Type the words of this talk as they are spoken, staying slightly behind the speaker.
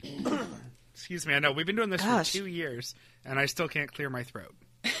Excuse me. I know. We've been doing this for 2 years, and I still can't clear my throat.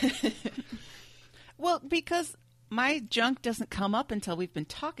 Well, because my junk doesn't come up until we've been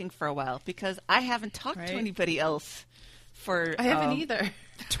talking for a while, because I haven't talked to anybody else for... I haven't either.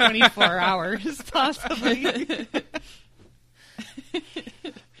 24 hours, possibly.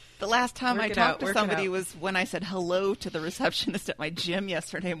 The last time I talked to somebody out. was when I said hello to the receptionist at my gym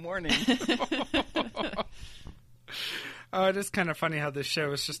yesterday morning. It is kind of funny how this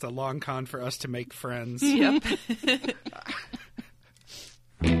show is just a long con for us to make friends. Yep.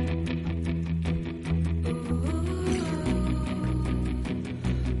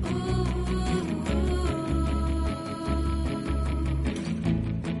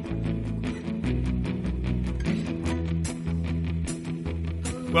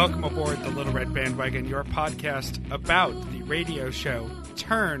 Welcome aboard the Little Red Bandwagon, your podcast about the radio show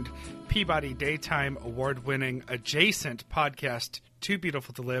turned Peabody Daytime Award-winning adjacent podcast, Too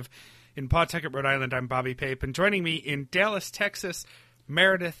Beautiful to Live. In Pawtucket, Rhode Island, I'm Bobby Pape, and joining me in Dallas, Texas,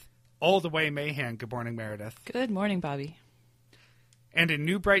 Meredith all the way Mahan. Good morning, Meredith. Good morning, Bobby. And in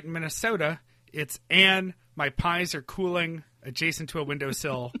New Brighton, Minnesota, it's Anne. My pies are cooling adjacent to a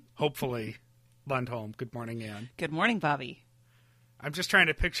windowsill, hopefully. Lundholm. Good morning, Anne. Good morning, Bobby. I'm just trying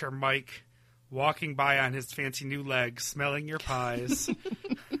to picture Mike walking by on his fancy new legs, smelling your pies.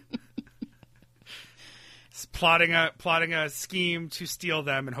 Plotting a scheme to steal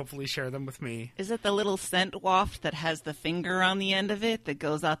them and hopefully share them with me. Is it the little scent waft that has the finger on the end of it that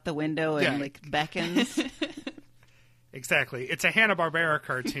goes out the window and beckons? Exactly. It's a Hanna-Barbera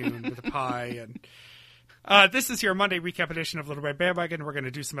cartoon with a pie. And this is your Monday recap edition of Little Red Bandwagon. We're going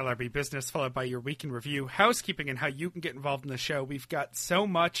to do some LRB business, followed by your week in review, housekeeping, and how you can get involved in the show. We've got so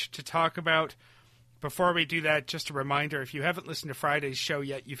much to talk about. Before we do that, just a reminder, if you haven't listened to Friday's show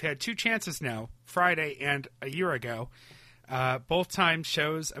yet, you've had 2 chances now, Friday and a year ago. Both times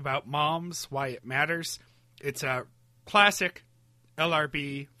shows about moms, why it matters. It's a classic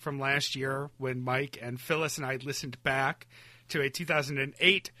LRB from last year when Mike and Phyllis and I listened back to a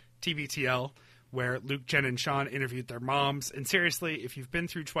 2008 TBTL where Luke, Jen, and Sean interviewed their moms. And seriously, if you've been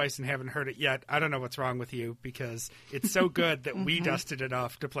through twice and haven't heard it yet, I don't know what's wrong with you, because it's so good that we dusted it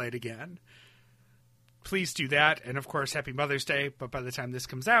off to play it again. Please do that. And, of course, happy Mother's Day. But by the time this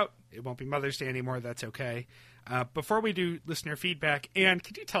comes out, it won't be Mother's Day anymore. That's okay. Before we do listener feedback, Anne,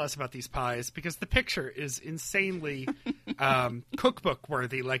 could you tell us about these pies? Because the picture is insanely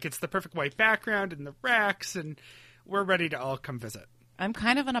cookbook-worthy. Like, it's the perfect white background and the racks, and we're ready to all come visit. I'm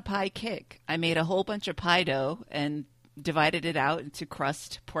kind of on a pie kick. I made a whole bunch of pie dough and divided it out into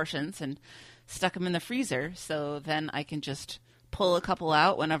crust portions and stuck them in the freezer, so then I can just pull a couple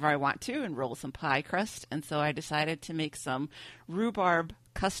out whenever I want to and roll some pie crust. And so I decided to make some rhubarb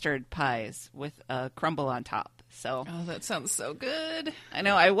custard pies with a crumble on top. So, oh, that sounds so good. I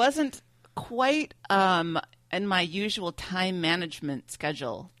know I wasn't quite in my usual time management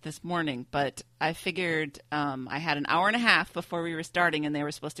schedule this morning, but I figured I had an hour and a half before we were starting, and they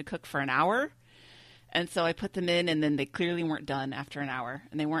were supposed to cook for an hour. And so I put them in, and then they clearly weren't done after an hour.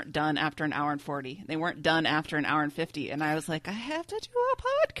 And they weren't done after an hour and 40. They weren't done after an hour and 50. And I was like, I have to do a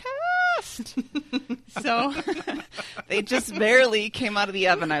podcast. So they just barely came out of the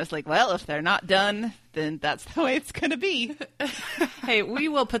oven. I was like, well, if they're not done, then that's the way it's going to be. Hey, we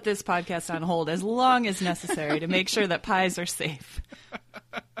will put this podcast on hold as long as necessary to make sure that pies are safe.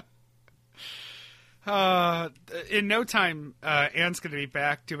 In no time, Anne's going to be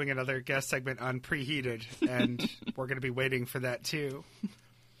back doing another guest segment on Preheated, and we're going to be waiting for that, too.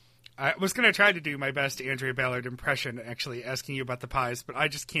 I was going to try to do my best Andrea Ballard impression, actually, asking you about the pies, but I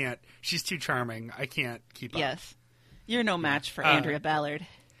just can't. She's too charming. I can't keep up. Yes. You're no match for Andrea Ballard.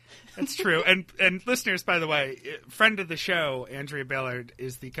 That's true. And listeners, by the way, friend of the show, Andrea Ballard,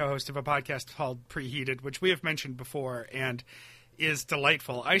 is the co-host of a podcast called Preheated, which we have mentioned before, and is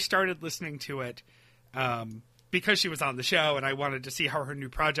delightful. I started listening to it because she was on the show, and I wanted to see how her new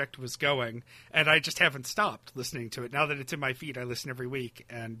project was going, and I just haven't stopped listening to it. Now that it's in my feed, I listen every week,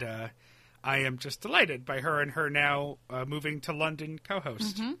 and I am just delighted by her and her now moving to London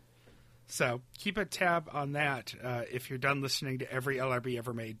co-host. Mm-hmm. So keep a tab on that if you're done listening to every LRB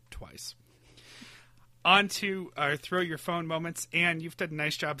ever made twice. On to our Throw Your Phone moments. Anne, you've done a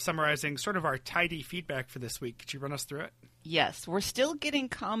nice job summarizing sort of our tidy feedback for this week. Could you run us through it? Yes, we're still getting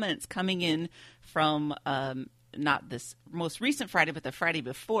comments coming in from not this most recent Friday, but the Friday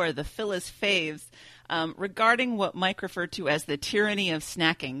before, the Phyllis Faves, regarding what Mike referred to as the tyranny of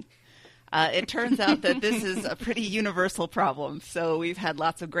snacking. It turns out that this is a pretty universal problem. So we've had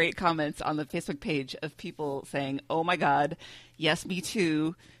lots of great comments on the Facebook page of people saying, oh my God, yes, me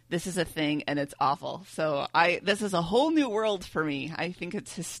too. this is a thing and it's awful. So this is a whole new world for me. I think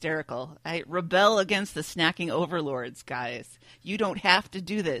it's hysterical. I rebel against the snacking overlords, guys. You don't have to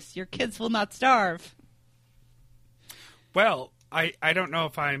do this. Your kids will not starve. Well, I don't know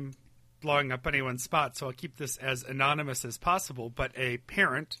if I'm blowing up anyone's spot, so I'll keep this as anonymous as possible, but a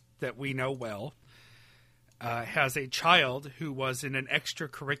parent that we know well has a child who was in an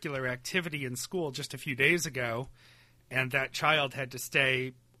extracurricular activity in school just a few days ago, and that child had to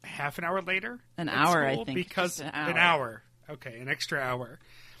stay half an hour later? An hour, I think. Because Just an hour. An hour. Okay, an extra hour.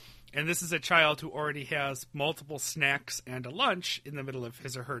 And this is a child who already has multiple snacks and a lunch in the middle of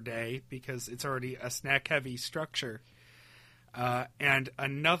his or her day because it's already a snack-heavy structure. And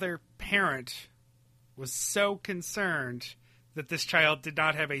another parent was so concerned that this child did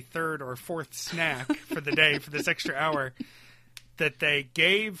not have a third or fourth snack for the day for this extra hour that they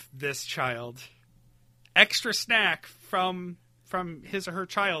gave this child extra snack from his or her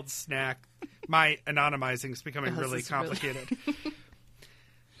child's snack. My anonymizing is becoming really complicated.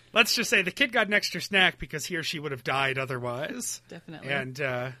 Let's just say the kid got an extra snack because he or she would have died otherwise. Definitely. And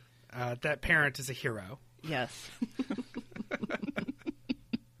that parent is a hero. Yes.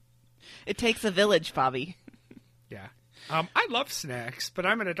 It takes a village, Bobby. Yeah. I love snacks, but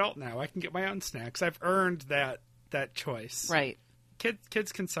I'm an adult now. I can get my own snacks. I've earned that choice. Right.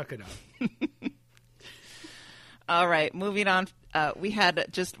 Kids can suck it up. All right, moving on. We had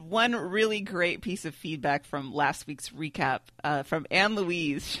just one really great piece of feedback from last week's recap from Anne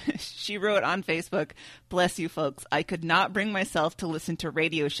Louise. She wrote on Facebook, "Bless you folks, I could not bring myself to listen to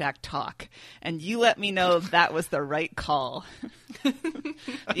Radio Shack talk, and you let me know that was the right call."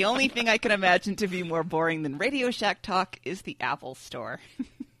 The only thing I can imagine to be more boring than Radio Shack talk is the Apple Store.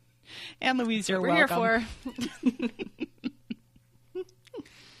 Anne Louise, you're We're welcome. here for.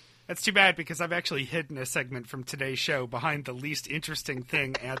 That's too bad because I've actually hidden a segment from today's show behind the least interesting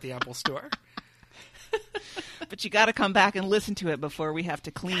thing at the Apple Store. But you got to come back and listen to it before we have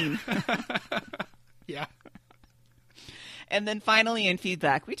to clean. Yeah. And then finally in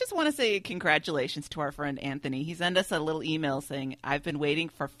feedback, we just want to say congratulations to our friend Anthony. He sent us a little email saying, "I've been waiting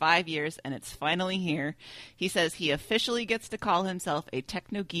for 5 years and it's finally here." He says he officially gets to call himself a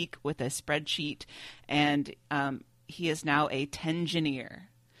techno geek with a spreadsheet, and he is now a tengineer.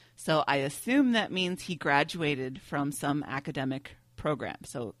 So I assume that means he graduated from some academic program.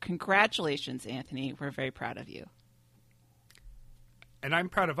 So congratulations, Anthony. We're very proud of you. And I'm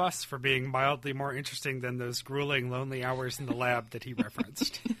proud of us for being mildly more interesting than those grueling, lonely hours in the lab that he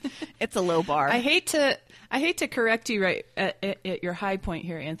referenced. It's a low bar. I hate to correct you right at your high point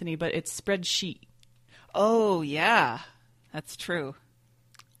here, Anthony, but it's spreadsheet. Oh, yeah. That's true.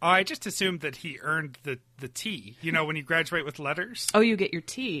 I just assumed that he earned the T. You know, when you graduate with letters? Oh, you get your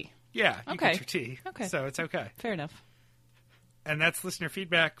T. Yeah, you Okay. get your T. Okay. So it's okay. Fair enough. And that's listener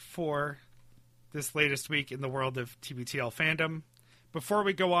feedback for this latest week in the world of TBTL fandom. Before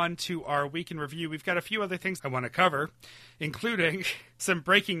we go on to our week in review, we've got a few other things I want to cover, including some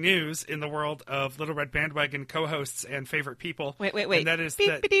breaking news in the world of Little Red Bandwagon co-hosts and favorite people. Wait. And that is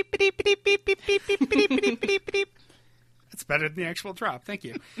that... Beep, beep, beep, beep, beep, beep, beep, beep, beep, beep, beep. It's better than the actual drop. Thank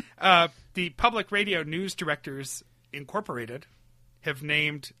you. The Public Radio News Directors Incorporated have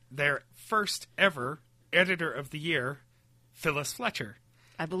named their first ever editor of the year, Phyllis Fletcher.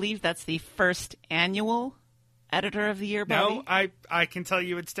 I believe that's the first annual editor of the year, Bobby. No, I can tell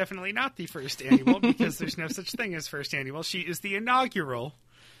you it's definitely not the first annual because there's no such thing as first annual. She is the inaugural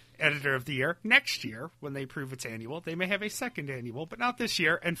editor of the year. Next year, when they prove it's annual, they may have a second annual, but not this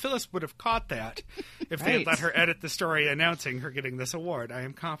year. And Phyllis would have caught that if they had let her edit the story announcing her getting this award. I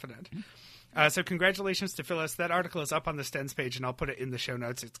am confident. So congratulations to Phyllis. That article is up on the Stens page, and I'll put it in the show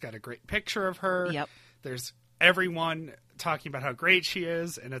notes. It's got a great picture of her. Yep. There's everyone talking about how great she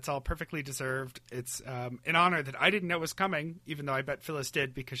is, and it's all perfectly deserved. It's an honor that I didn't know was coming, even though I bet Phyllis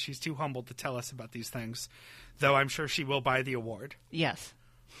did, because she's too humble to tell us about these things, though I'm sure she will buy the award. Yes.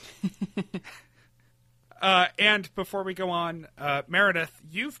 And before we go on, Meredith,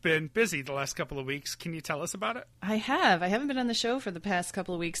 you've been busy the last couple of weeks. Can you tell us about it? I have. I haven't been on the show for the past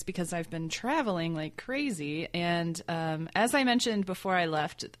couple of weeks because I've been traveling like crazy. And as I mentioned before I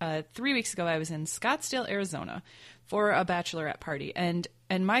left, 3 weeks ago I was in Scottsdale, Arizona for a bachelorette party. And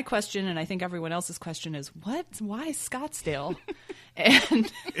my question, and I think everyone else's question, is what? Why Scottsdale?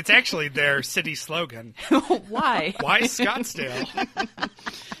 And It's actually their city slogan. why? Why Scottsdale?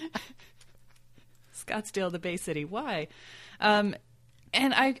 Scottsdale, the Bay City. Why? And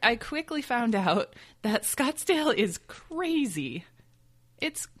I quickly found out that Scottsdale is crazy.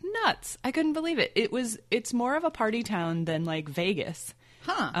 It's nuts. I couldn't believe it. It's more of a party town than like Vegas.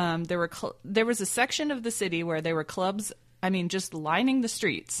 Huh. There was a section of the city where there were clubs I mean, just lining the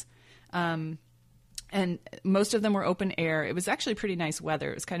streets. And most of them were open air. It was actually pretty nice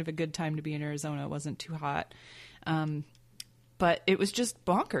weather. It was kind of a good time to be in Arizona. It wasn't too hot. But it was just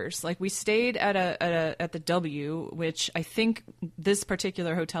bonkers. Like, we stayed at the W, which I think this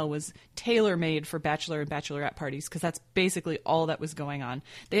particular hotel was tailor-made for bachelor and bachelorette parties, because that's basically all that was going on.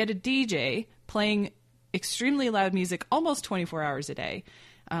 They had a DJ playing extremely loud music almost 24 hours a day.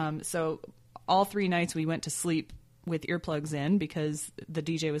 So all 3 nights we went to sleep with earplugs in because the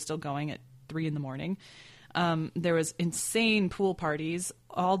DJ was still going at 3 a.m. There was insane pool parties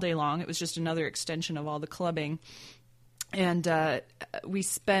all day long. It was just another extension of all the clubbing. And we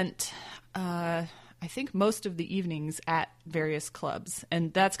spent, I think, most of the evenings at various clubs.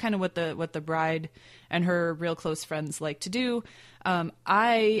 And that's kind of what the bride and her real close friends like to do. That's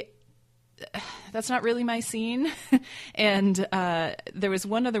not really my scene. And there was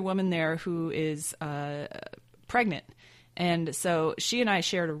one other woman there who is pregnant. And so she and I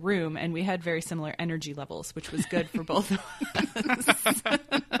shared a room, and we had very similar energy levels, which was good for both of us.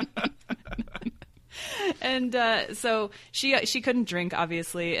 And so she couldn't drink,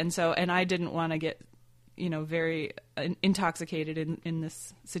 obviously, and I didn't want to get, very intoxicated in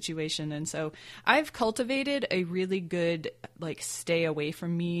this situation. And so I've cultivated a really good, like, stay away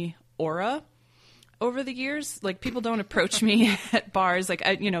from me aura over the years. Like, people don't approach me at bars. Like,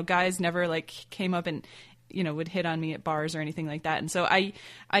 guys never, like, came up and, would hit on me at bars or anything like that. And so I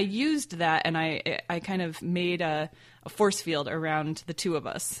used that, and I kind of made a force field around the two of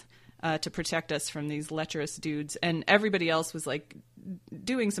us to protect us from these lecherous dudes. And everybody else was, like,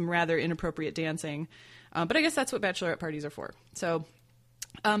 doing some rather inappropriate dancing. But I guess that's what bachelorette parties are for. So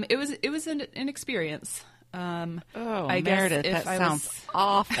it was an experience. I Meredith, guess that sounds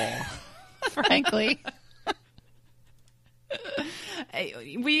awful, frankly.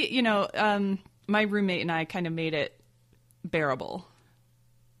 My roommate and I kind of made it bearable.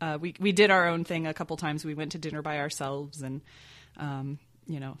 We did our own thing a couple times. We went to dinner by ourselves and,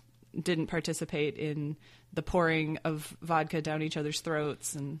 didn't participate in the pouring of vodka down each other's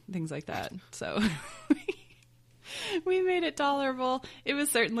throats and things like that. So we made it tolerable. It was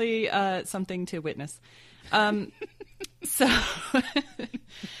certainly something to witness. So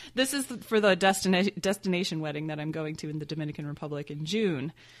this is for the destination wedding that I'm going to in the Dominican Republic in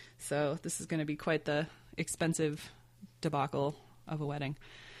June. So this is going to be quite the expensive debacle of a wedding.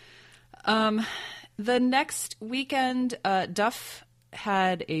 The next weekend, Duff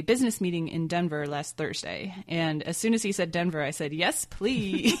had a business meeting in Denver last Thursday. And as soon as he said Denver, I said, yes,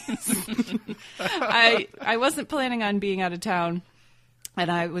 please. I wasn't planning on being out of town.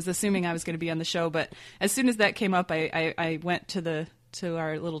 And I was assuming I was going to be on the show, but as soon as that came up, I went to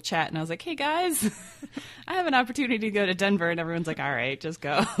our little chat, and I was like, "Hey guys, I have an opportunity to go to Denver," and everyone's like, "All right, just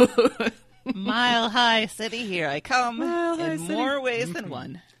go." Mile High City, here I come in more ways than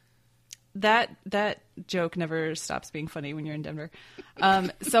one. That joke never stops being funny when you're in Denver.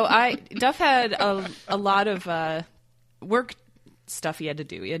 So Duff had a lot of work stuff he had to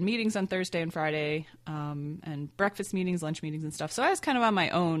do. He had meetings on Thursday and Friday, and breakfast meetings, lunch meetings, and stuff. So I was kind of on my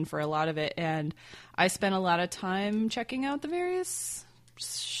own for a lot of it, and I spent a lot of time checking out the various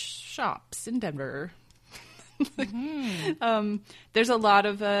shops in Denver. There's a lot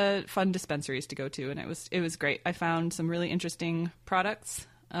of fun dispensaries to go to, and it was great. I found some really interesting products.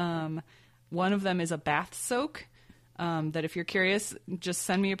 One of them is a bath soak. That if you're curious, just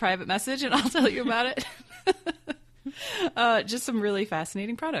send me a private message and I'll tell you about it. Just some really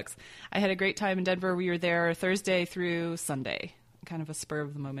fascinating products. I had a great time in Denver. We were there Thursday through Sunday, kind of a spur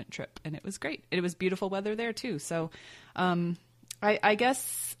of the moment trip, and it was great. It was beautiful weather there too. So, I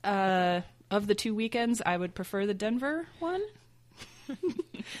guess of the 2 weekends, I would prefer the Denver one.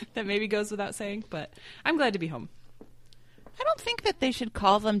 That maybe goes without saying, but I'm glad to be home. I don't think that they should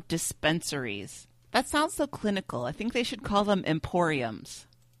call them dispensaries. That sounds so clinical. I think they should call them emporiums.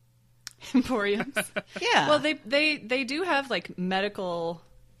 Emporiums? Yeah. Well, they do have like medical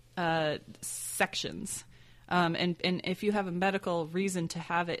sections. And if you have a medical reason to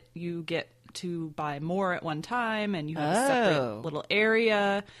have it, you get to buy more at one time, and you have a separate little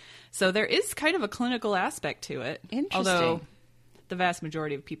area. So there is kind of a clinical aspect to it. Interesting. Although the vast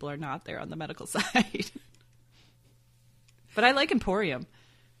majority of people are not there on the medical side. But I like Emporium.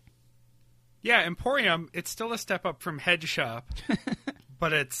 Yeah, Emporium, it's still a step up from Head Shop,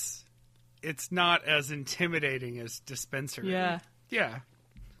 but it's not as intimidating as Dispensary. Yeah. Yeah.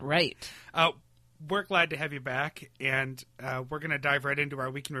 Right. We're glad to have you back, and we're going to dive right into our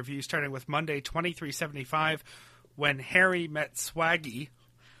week in review, starting with Monday, 2375, when Harry met Swaggy.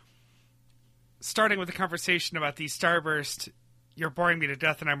 Starting with a conversation about the Starburst, "You're boring me to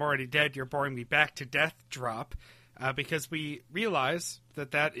death and I'm already dead, you're boring me back to death" drop. because we realize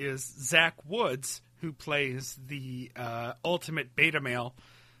that is Zach Woods, who plays the ultimate beta male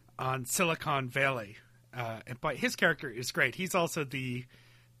on Silicon Valley. But his character is great. He's also the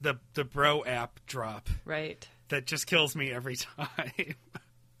bro app drop. Right. That just kills me every time.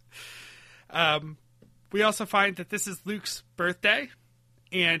 We also find that this is Luke's birthday,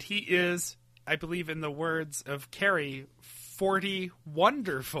 and he is, I believe in the words of Carrie, 40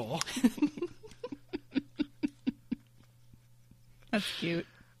 wonderful. That's cute.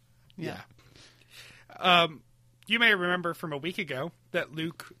 Yeah. You may remember from a week ago that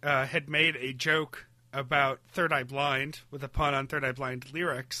Luke had made a joke about Third Eye Blind with a pun on Third Eye Blind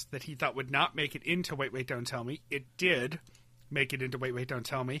lyrics that he thought would not make it into Wait, Wait, Don't Tell Me. It did make it into Wait, Wait, Don't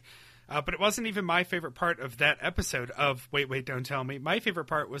Tell Me. But it wasn't even my favorite part of that episode of Wait, Wait, Don't Tell Me. My favorite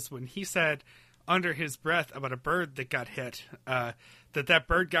part was when he said under his breath about a bird that got hit, that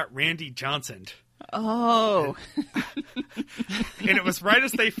bird got Randy Johnsoned. Oh. And it was right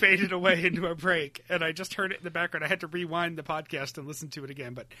as they faded away into a break, and I just heard it in the background. I had to rewind the podcast and listen to it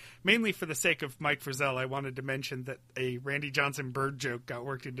again, but mainly for the sake of Mike Frizzell, I wanted to mention that a Randy Johnson bird joke got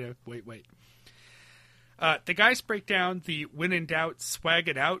worked into Wait, Wait. The guys break down the when in doubt, swag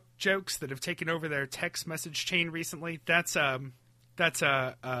it out jokes that have taken over their text message chain recently. That's a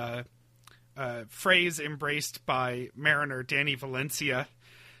phrase embraced by Mariner Danny Valencia,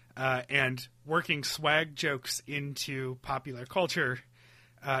 and working swag jokes into popular culture.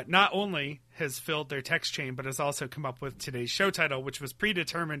 Not only has filled their text chain, but has also come up with today's show title, which was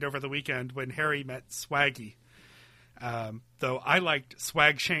predetermined over the weekend when Harry met Swaggy. Though I liked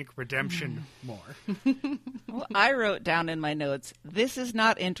Swagshank Redemption more. Well, I wrote down in my notes, this is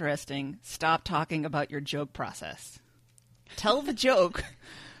not interesting. Stop talking about your joke process. Tell the joke,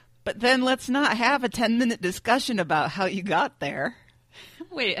 but then let's not have a 10-minute discussion about how you got there.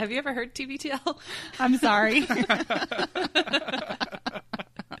 Wait, have you ever heard TBTL? I'm sorry.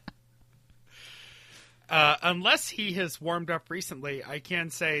 Unless he has warmed up recently, I can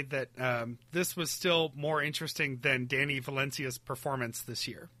say that this was still more interesting than Danny Valencia's performance this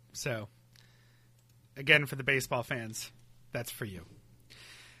year. So, again, for the baseball fans, that's for you.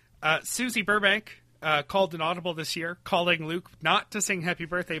 Susie Burbank called an audible this year, calling Luke not to sing Happy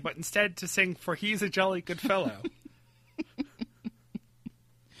Birthday, but instead to sing For He's a Jolly Good Fellow.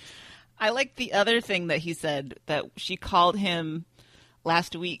 I like the other thing that he said, that she called him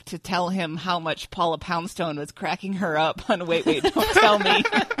last week to tell him how much Paula Poundstone was cracking her up on Wait, Wait, Don't Tell Me.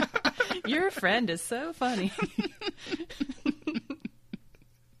 Your friend is so funny.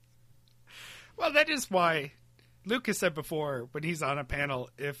 Well, that is why Luke has said before, when he's on a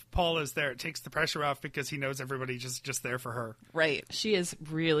panel, if Paul is there, it takes the pressure off because he knows everybody's just there for her. Right. She is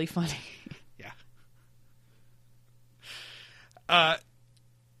really funny. Yeah.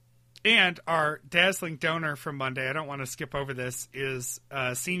 And our dazzling donor from Monday, I don't want to skip over this, is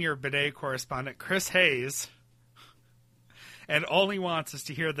senior bidet correspondent Chris Hayes. And all he wants is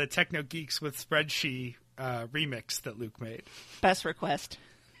to hear the Techno Geeks with Spreadsheet remix that Luke made. Best request.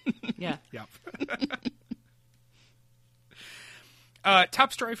 Yeah. Yep.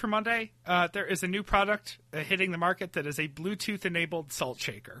 Top story for Monday. There is a new product hitting the market that is a Bluetooth-enabled salt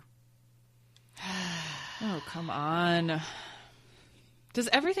shaker. Oh, come on. Does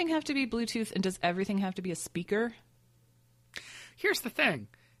everything have to be Bluetooth, and does everything have to be a speaker? Here's the thing.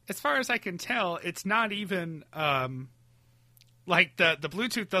 As far as I can tell, it's not even like the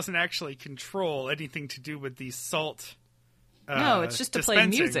Bluetooth doesn't actually control anything to do with the salt. No, it's just to play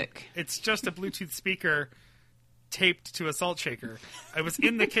dispensing. music. It's just a Bluetooth speaker taped to a salt shaker. I was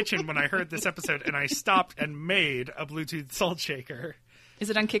in the kitchen when I heard this episode, and I stopped and made a Bluetooth salt shaker. Is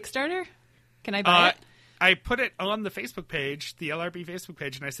it on Kickstarter? Can I buy it? I put it on the Facebook page, the LRB Facebook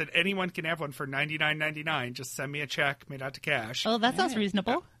page, and I said anyone can have one for $99.99. Just send me a check made out to cash. Oh, that sounds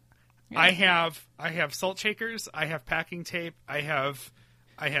reasonable. I have salt shakers. I have packing tape. I have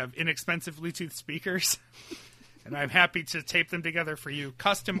inexpensive Bluetooth speakers, and I'm happy to tape them together for you.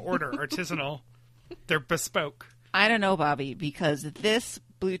 Custom order, artisanal. They're bespoke. I don't know, Bobby, because this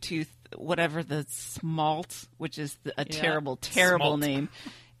Bluetooth, whatever the Smalt, which is a terrible, terrible Smalt. name,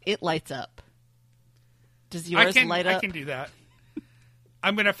 it lights up. Does yours light up? I can do that.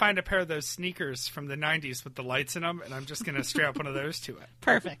 I'm going to find a pair of those sneakers from the 90s with the lights in them, and I'm just going to strap one of those to it.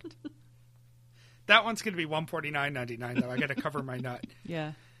 Perfect. That one's going to be $149.99, though. I got to cover my nut.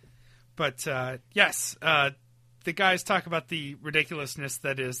 Yeah. But, yes, the guys talk about the ridiculousness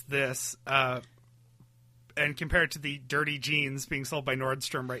that is this, and compare it to the dirty jeans being sold by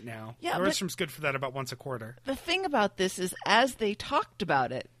Nordstrom right now. Yeah, Nordstrom's good for that about once a quarter. The thing about this is, as they talked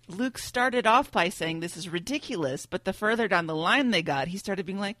about it, Luke started off by saying this is ridiculous, but the further down the line they got, he started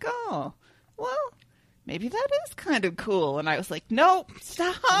being like, oh, well, maybe that is kind of cool. And I was like, nope,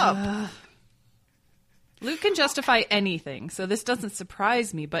 stop. Luke can justify anything, so this doesn't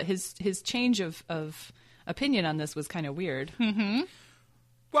surprise me, but his change of opinion on this was kind of weird.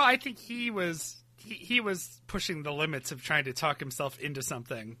 Well, I think he was pushing the limits of trying to talk himself into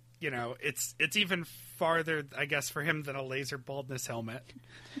something. You know, it's even farther, I guess, for him than a laser baldness helmet.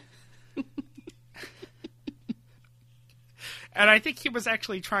 And I think he was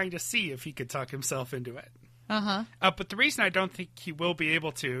actually trying to see if he could talk himself into it. But the reason I don't think he will be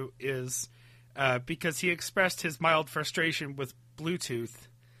able to is because he expressed his mild frustration with Bluetooth,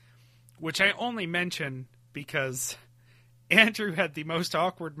 which I only mention because Andrew had the most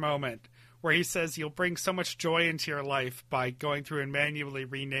awkward moment where he says you'll bring so much joy into your life by going through and manually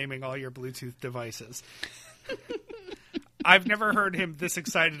renaming all your Bluetooth devices. I've never heard him this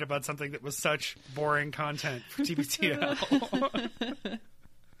excited about something that was such boring content for TBTL.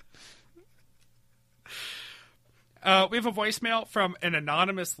 We have a voicemail from an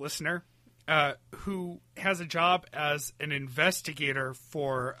anonymous listener who has a job as an investigator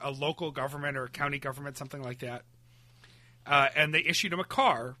for a local government or a county government, something like that. And they issued him a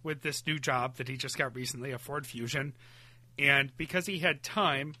car with this new job that he just got recently, a Ford Fusion. And because he had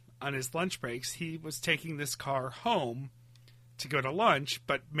time on his lunch breaks, he was taking this car home to go to lunch,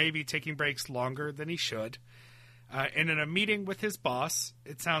 but maybe taking breaks longer than he should. And in a meeting with his boss,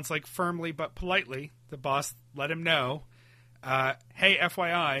 it sounds like firmly but politely, the boss let him know, hey,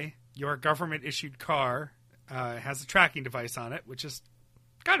 FYI, your government-issued car has a tracking device on it, which is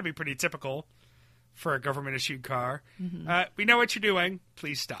got to be pretty typical for a government-issued car. We know what you're doing.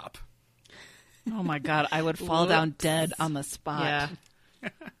 Please stop. Oh, my God. I would fall down dead on the spot.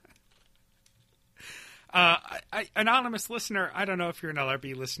 Yeah. Anonymous listener, I don't know if you're an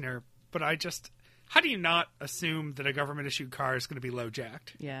LRB listener, but how do you not assume that a government-issued car is going to be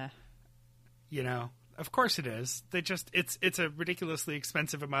low-jacked? Yeah. You know, of course it is. It's a ridiculously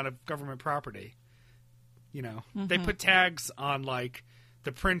expensive amount of government property. You know, they put tags on, like,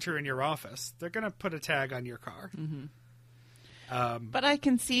 the printer in your office. They're going to put a tag on your car. But I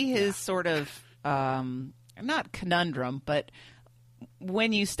can see his sort of, not conundrum, but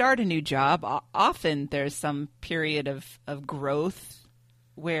when you start a new job, often there's some period of growth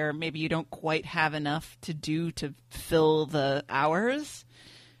where maybe you don't quite have enough to do to fill the hours.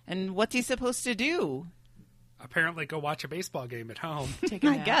 And what's he supposed to do? Apparently go watch a baseball game at home. Take a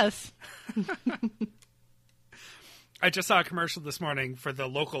I nap. guess. I just saw a commercial this morning for the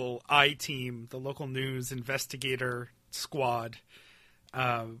local I-Team, the local news investigator squad,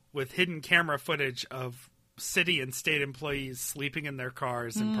 with hidden camera footage of city and state employees sleeping in their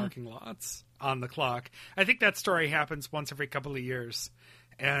cars in parking lots on the clock. I think that story happens once every couple of years.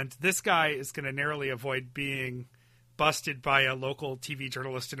 And this guy is going to narrowly avoid being busted by a local TV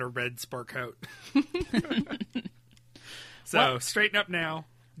journalist in a red sport coat. So straighten up now.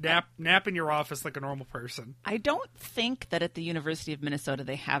 Nap in your office like a normal person. I don't think that at the University of Minnesota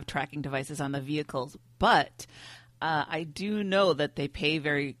they have tracking devices on the vehicles, but I do know that they pay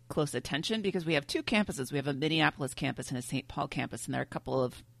very close attention because we have two campuses. We have a Minneapolis campus and a St. Paul campus, and they're a couple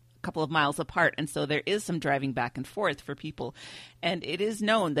of miles apart, and so there is some driving back and forth for people. And it is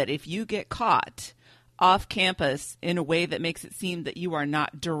known that if you get caught off campus in a way that makes it seem that you are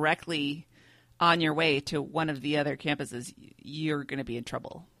not directly on your way to one of the other campuses, you're going to be in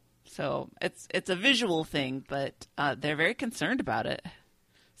trouble. So it's a visual thing, but they're very concerned about it.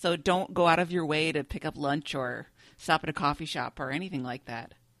 So don't go out of your way to pick up lunch or stop at a coffee shop or anything like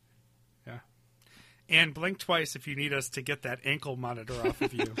that. Yeah. And blink twice if you need us to get that ankle monitor off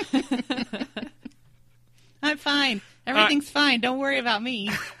of you. I'm fine. Everything's fine. Don't worry about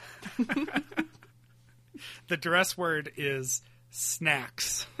me. The dress word is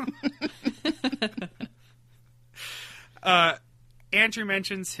snacks. Andrew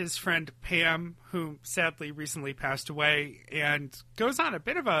mentions his friend Pam, who sadly recently passed away, and goes on a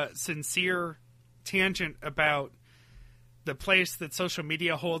bit of a sincere tangent about the place that social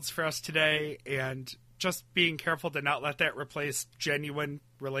media holds for us today and just being careful to not let that replace genuine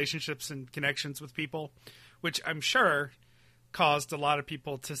relationships and connections with people, which I'm sure caused a lot of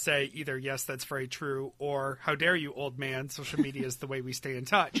people to say either, yes, that's very true, or how dare you, old man, social media is the way we stay in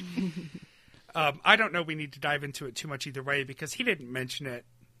touch. I don't know we need to dive into it too much either way because he didn't mention it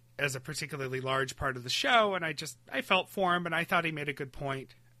as a particularly large part of the show, and I felt for him, and I thought he made a good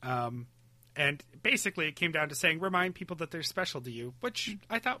point. And basically it came down to saying, remind people that they're special to you, which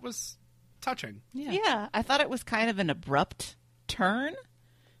I thought was touching. Yeah, I thought it was kind of an abrupt turn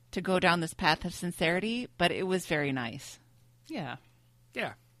to go down this path of sincerity, but it was very nice. Yeah.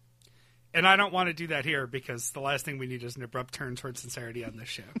 Yeah. And I don't want to do that here because the last thing we need is an abrupt turn towards sincerity on this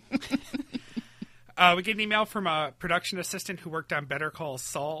show. We get an email from a production assistant who worked on Better Call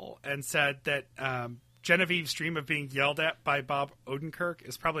Saul and said that Genevieve's dream of being yelled at by Bob Odenkirk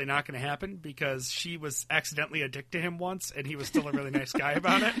is probably not going to happen because she was accidentally a dick to him once, and he was still a really nice guy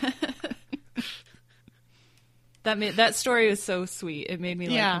about it. That story was so sweet. It made me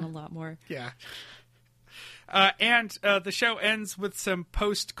like him a lot more. Yeah. And the show ends with some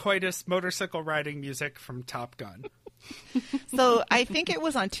post-coitus motorcycle riding music from Top Gun. So I think it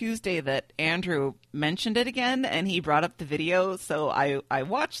was on Tuesday that Andrew mentioned it again, and he brought up the video, so I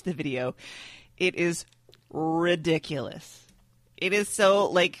watched the video. It is ridiculous. It is so,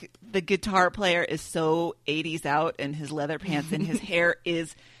 like, the guitar player is so 80s out in his leather pants, and his hair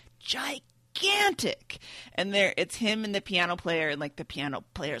is gigantic. And it's him and the piano player, and, like, the piano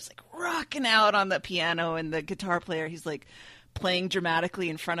player's, like, rocking out on the piano, and the guitar player, he's, like, playing dramatically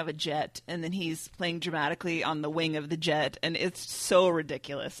in front of a jet, and then he's playing dramatically on the wing of the jet, and it's so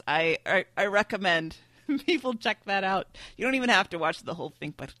ridiculous. I recommend people check that out. You don't even have to watch the whole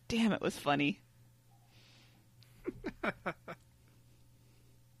thing, but damn, it was funny.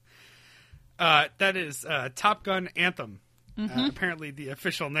 That is Top Gun Anthem. Apparently the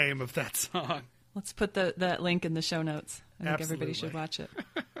official name of that song. Let's put that link in the show notes. I think Absolutely. everybody should watch it.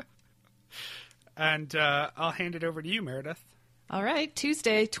 And I'll hand it over to you, Meredith. All right,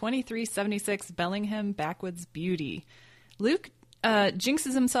 Tuesday, 2376, Bellingham Backwoods Beauty. Luke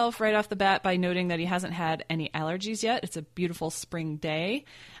jinxes himself right off the bat by noting that he hasn't had any allergies yet. It's a beautiful spring day.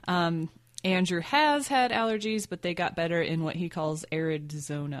 Andrew has had allergies, but they got better in what he calls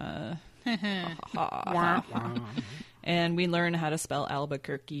Arizona. And we learn how to spell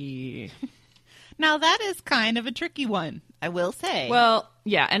Albuquerque. Now, that is kind of a tricky one, I will say. Well,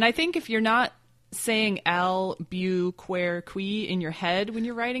 yeah, and I think if you're not saying Albuquerque in your head when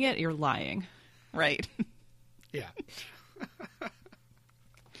you're writing it, you're lying. Right. Yeah.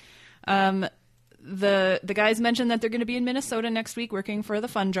 The guys mentioned that they're going to be in Minnesota next week working for the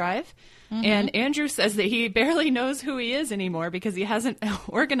Fund Drive. And Andrew says that he barely knows who he is anymore because he hasn't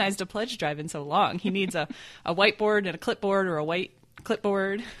organized a pledge drive in so long. He needs a whiteboard and a clipboard or a white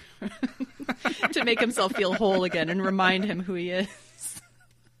clipboard to make himself feel whole again and remind him who he is.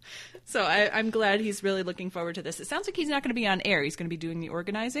 So I'm glad he's really looking forward to this. It sounds like he's not going to be on air. He's going to be doing the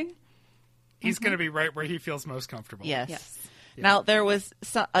organizing. He's going to be right where he feels most comfortable. Yes. Yeah. Now, there was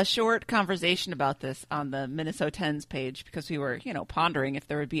a short conversation about this on the Minnesotans page because we were, pondering if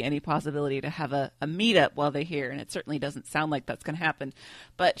there would be any possibility to have a meetup while they're here, and it certainly doesn't sound like that's going to happen.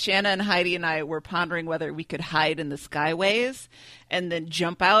 But Shanna and Heidi and I were pondering whether we could hide in the skyways and then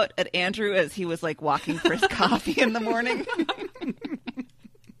jump out at Andrew as he was, like, walking for his coffee in the morning.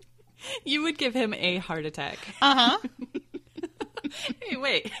 You would give him a heart attack. Uh-huh. Hey,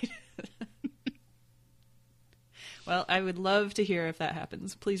 wait. Well, I would love to hear if that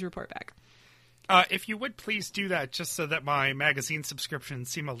happens. Please report back. If you would please do that just so that my magazine subscriptions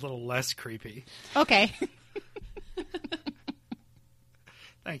seem a little less creepy. Okay.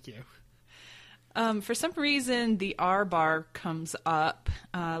 Thank you. For some reason, the R bar comes up.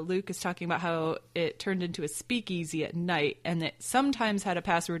 Luke is talking about how it turned into a speakeasy at night and it sometimes had a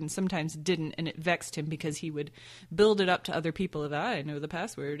password and sometimes didn't, and it vexed him because he would build it up to other people of, I know the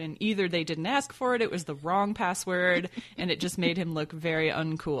password, and either they didn't ask for it, it was the wrong password, and it just made him look very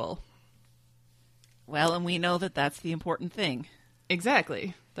uncool. Well, and we know that that's the important thing.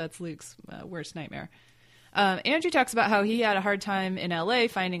 Exactly. That's Luke's worst nightmare. Andrew talks about how he had a hard time in LA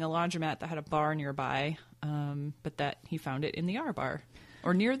finding a laundromat that had a bar nearby, but that he found it in the R bar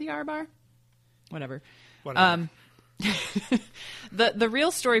or near the R bar, whatever. The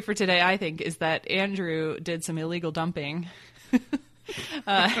real story for today, I think, is that Andrew did some illegal dumping.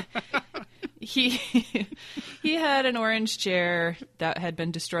 He had an orange chair that had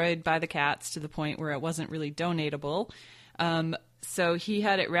been destroyed by the cats to the point where it wasn't really donatable. So he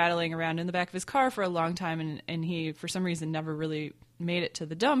had it rattling around in the back of his car for a long time, and he, for some reason, never really made it to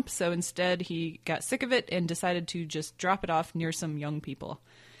the dump. So instead, he got sick of it and decided to just drop it off near some young people,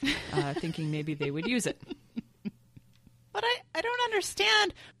 thinking maybe they would use it. But I don't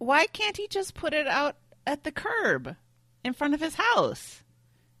understand. Why can't he just put it out at the curb in front of his house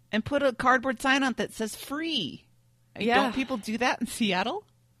and put a cardboard sign on that says free? Yeah. Don't people do that in Seattle?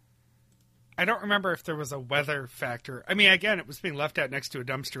 I don't remember if there was a weather factor. I mean, again, it was being left out next to a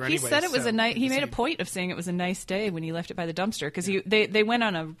dumpster anyway. He said it was a nice. He made a point of saying it was a nice day when he left it by the dumpster because they went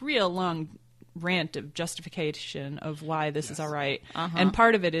on a real long rant of justification of why this is all right. And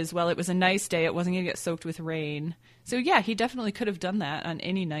part of it is, well, it was a nice day. It wasn't going to get soaked with rain. So yeah, he definitely could have done that on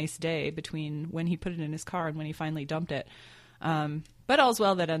any nice day between when he put it in his car and when he finally dumped it. But all's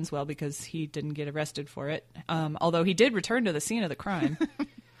well that ends well because he didn't get arrested for it. Although he did return to the scene of the crime.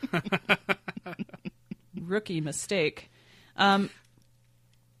 rookie mistake.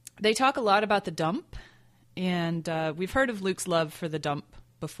 They talk a lot about the dump, and we've heard of Luke's love for the dump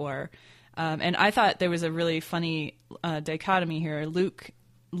before. And I thought there was a really funny dichotomy here. Luke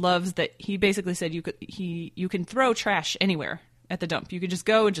loves that he basically said you can throw trash anywhere at the dump. You could just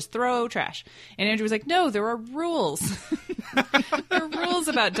go and just throw trash. And Andrew was like, no, there are rules. There are rules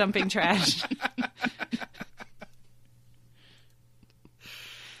about dumping trash.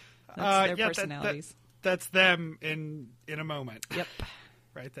 That's their personalities. That's them in a moment. Yep.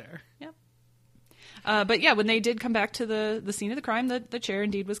 Right there. Yep. But yeah, when they did come back to the scene of the crime, the chair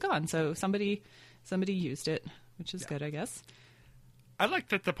indeed was gone. So somebody used it, which is good, I guess. I like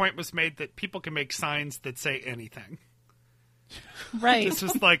that the point was made that people can make signs that say anything. Right. This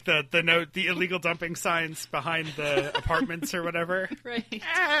was like the illegal dumping signs behind the apartments or whatever. Right.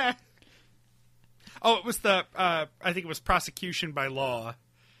 Ah. Oh, it was I think it was prosecution by law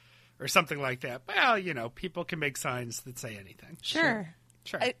or something like that. Well, people can make signs that say anything. Sure.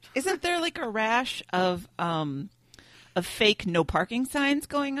 Sure. Isn't there like a rash of fake no parking signs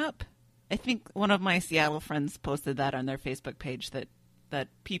going up? I think one of my Seattle friends posted that on their Facebook page that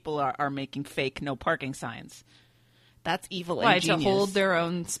people are making fake no parking signs. That's evil and Why, genius. to hold their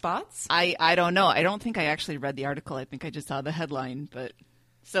own spots? I don't know. I don't think I actually read the article. I think I just saw the headline. But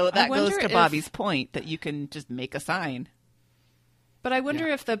so that goes to Bobby's point that you can just make a sign. But I wonder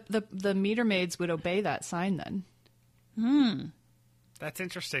if the meter maids would obey that sign then. That's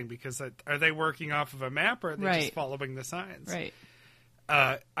interesting because are they working off of a map or are they just following the signs? Right.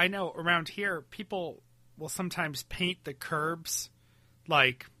 I know around here people will sometimes paint the curbs,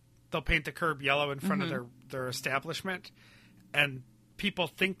 like they'll paint the curb yellow in front of their establishment, and people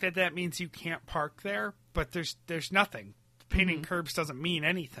think that means you can't park there, but there's nothing. Painting curbs doesn't mean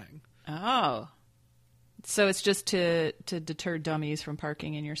anything. Oh. So it's just to deter dummies from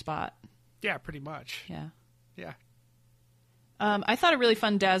parking in your spot. Yeah, pretty much. Yeah. Yeah. I thought a really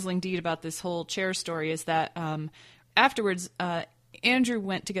fun, dazzling deed about this whole chair story is that afterwards, Andrew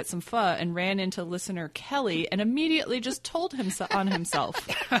went to get some pho and ran into listener Kelly and immediately just told him on himself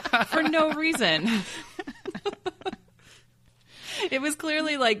for no reason. It was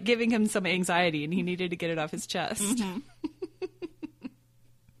clearly like giving him some anxiety and he needed to get it off his chest.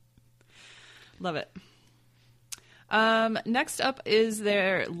 Love it. Next up is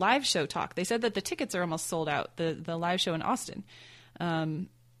their live show talk. They said that the tickets are almost sold out, the live show in Austin.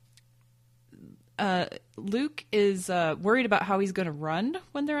 Luke is worried about how he's going to run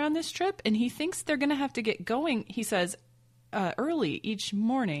when they're on this trip, and he thinks they're going to have to get going, he says, early each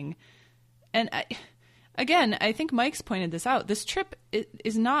morning. And I think Mike's pointed this out. This trip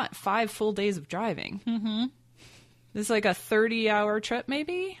is not 5 full days of driving. Mm-hmm. This is like a 30-hour trip,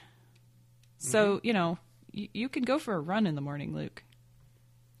 maybe? So, you can go for a run in the morning, Luke.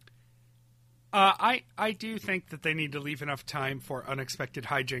 I do think that they need to leave enough time for unexpected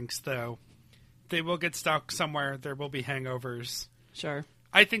hijinks, though. They will get stuck somewhere. There will be hangovers. Sure.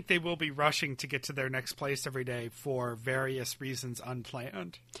 I think they will be rushing to get to their next place every day for various reasons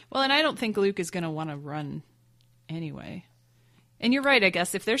unplanned. Well, and I don't think Luke is going to want to run anyway. And you're right, I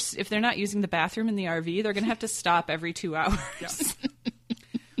guess. If they're not using the bathroom in the RV, they're going to have to stop every 2 hours. Yeah.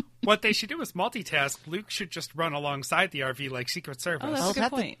 What they should do is multitask. Luke should just run alongside the RV like Secret Service. Oh,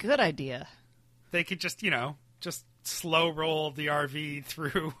 that's A good idea. They could just slow roll the RV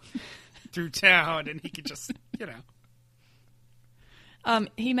through town, and he could just,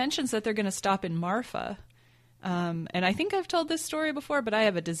 He mentions that they're going to stop in Marfa. And I think I've told this story before, but I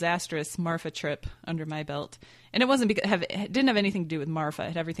have a disastrous Marfa trip under my belt. And it didn't have anything to do with Marfa. It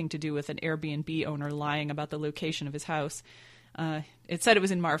had everything to do with an Airbnb owner lying about the location of his house. It said it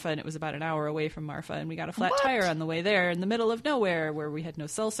was in Marfa, and it was about an hour away from Marfa, and we got a flat tire on the way there in the middle of nowhere where we had no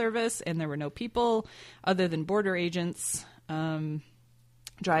cell service, and there were no people other than border agents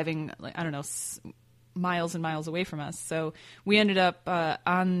driving, miles and miles away from us. So we ended up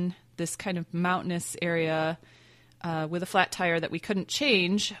on this kind of mountainous area with a flat tire that we couldn't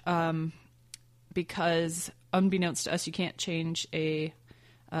change because, unbeknownst to us, you can't change a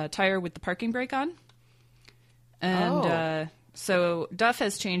tire with the parking brake on. And so Duff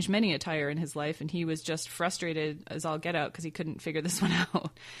has changed many a tire in his life, and he was just frustrated as all get out because he couldn't figure this one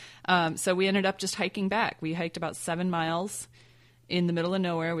out. So we ended up just hiking back. We hiked about 7 miles in the middle of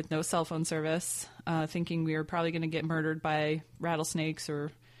nowhere with no cell phone service, thinking we were probably going to get murdered by rattlesnakes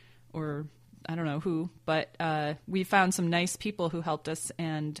or I don't know who. But we found some nice people who helped us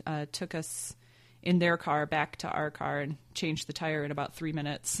and took us in their car back to our car and changed the tire in about 3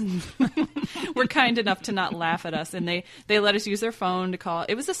 minutes. Were kind enough to not laugh at us, and they let us use their phone to call.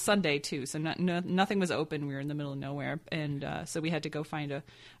 It was a Sunday too, so nothing was open. We were in the middle of nowhere, and so we had to go find a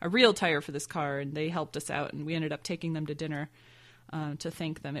real tire for this car, and they helped us out, and we ended up taking them to dinner to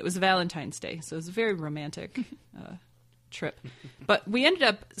thank them. It was Valentine's Day, so it was a very romantic trip. But we ended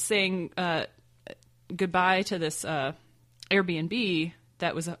up saying goodbye to this Airbnb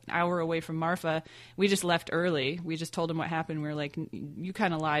that was an hour away from Marfa. We just left early. We just told them what happened. We were like, you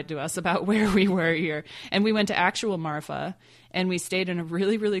kind of lied to us about where we were here. And we went to actual Marfa, and we stayed in a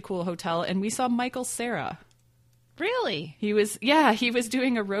really, really cool hotel, and we saw Michael Cera. Really? He was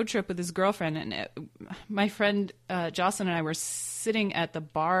doing a road trip with his girlfriend, and my friend Jocelyn and I were sitting at the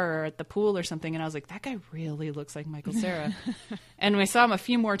bar or at the pool or something, and I was like, that guy really looks like Michael Cera. And we saw him a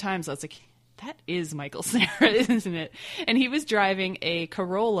few more times. I was like, that is Michael Cera, isn't it? And he was driving a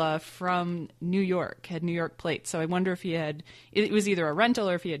Corolla from New York, had New York plates. So I wonder if it was either a rental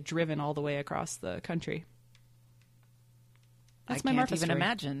or if he had driven all the way across the country. That's my I can't Marfa even story.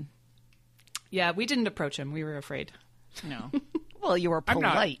 imagine. Yeah, we didn't approach him. We were afraid. No. Well, you were I'm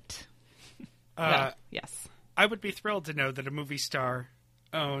not. polite. Yes. I would be thrilled to know that a movie star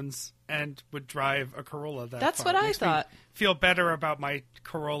owns and would drive a Corolla That's far. what I Makes me thought. feel better about my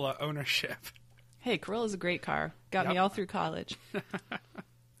Corolla ownership. Hey, Corolla's a great car. Got me Yep. all through college.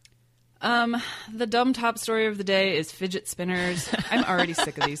 The dumb top story of the day is fidget spinners. I'm already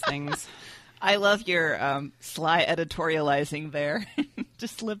sick of these things. I love your sly editorializing there.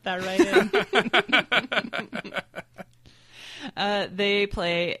 Just slip that right in. They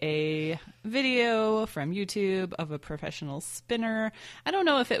play a video from YouTube of a professional spinner. I don't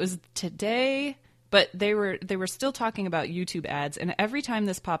know if it was today, but they were still talking about YouTube ads. And every time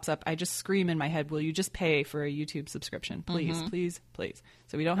this pops up, I just scream in my head, will you just pay for a YouTube subscription? Please, please, please.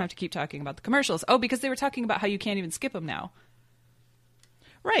 So we don't have to keep talking about the commercials. Oh, because they were talking about how you can't even skip them now.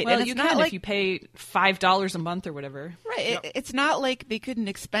 Right. Well, and it's you not can like, if you pay $5 a month or whatever. Right. It's not like they couldn't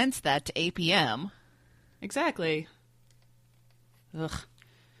expense that to APM. Exactly. Ugh.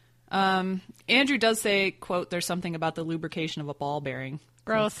 Andrew does say, quote, there's something about the lubrication of a ball bearing.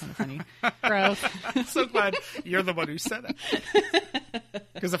 Gross. That's kind of funny. Gross. I'm so glad you're the one who said it.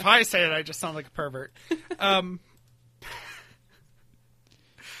 Because if I say it, I just sound like a pervert.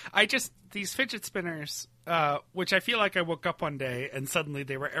 These fidget spinners, which I feel like I woke up one day and suddenly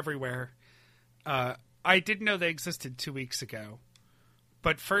they were everywhere. I didn't know they existed 2 weeks ago.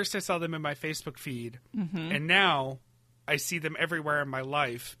 But first I saw them in my Facebook feed. Mm-hmm. And now I see them everywhere in my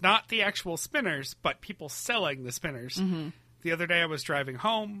life. Not the actual spinners, but people selling the spinners. Mm-hmm. The other day I was driving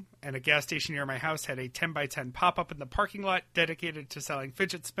home, and a gas station near my house had a 10x10 pop-up in the parking lot dedicated to selling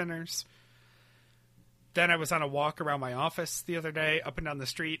fidget spinners. Then I was on a walk around my office the other day, up and down the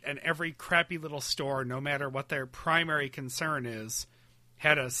street, and every crappy little store, no matter what their primary concern is,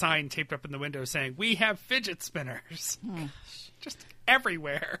 had a sign taped up in the window saying, "We have fidget spinners." Just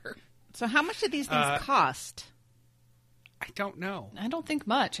everywhere. So how much do these things cost? I don't know. I don't think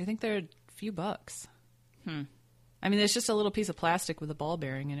much. I think they're a few bucks. I mean, it's just a little piece of plastic with a ball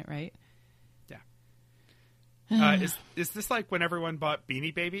bearing in it, right? Yeah. Is this like when everyone bought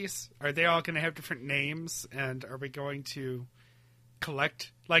Beanie Babies? Are they all going to have different names? And are we going to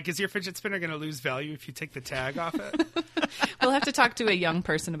collect? Like, is your fidget spinner going to lose value if you take the tag off it? We'll have to talk to a young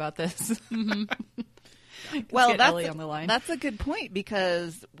person about this. Well, get Ellie on the line. that's a good point,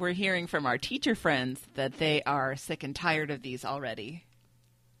 because we're hearing from our teacher friends that they are sick and tired of these already.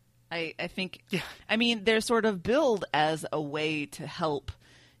 I think, Yeah. I mean, they're sort of billed as a way to help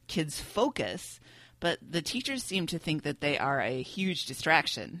kids focus, but the teachers seem to think that they are a huge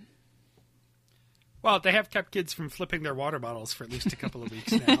distraction. Well, they have kept kids from flipping their water bottles for at least a couple of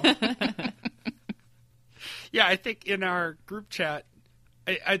weeks now. Yeah, I think in our group chat,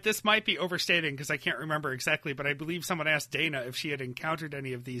 this might be overstating because I can't remember exactly, but I believe someone asked Dana if she had encountered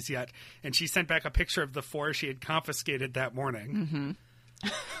any of these yet, and she sent back a picture of the 4 she had confiscated that morning. Mm-hmm.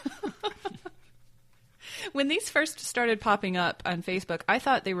 When these first started popping up on Facebook, I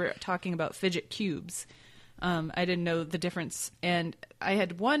thought they were talking about fidget cubes. I didn't know the difference. And I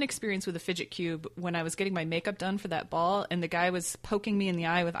had one experience with a fidget cube when I was getting my makeup done for that ball, and the guy was poking me in the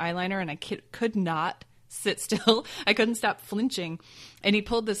eye with eyeliner, and I could not sit still. I couldn't stop flinching. And he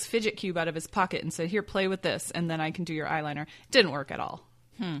pulled this fidget cube out of his pocket and said, "Here, play with this, and then I can do your eyeliner." It didn't work at all.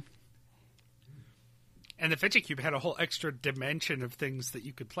 And the fidget cube had a whole extra dimension of things that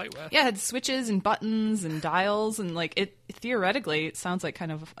you could play with. Yeah, it had switches and buttons and dials, and like it theoretically it sounds like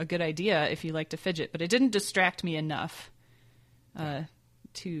kind of a good idea if you like to fidget, but it didn't distract me enough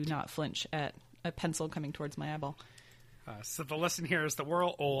to not flinch at a pencil coming towards my eyeball. So the lesson here is that we're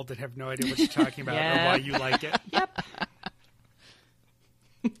all old and have no idea what you're talking about Yeah. or why you like it.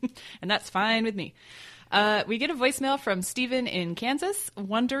 And that's fine with me. We get a voicemail from Stephen in Kansas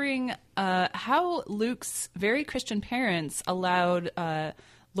wondering how Luke's very Christian parents allowed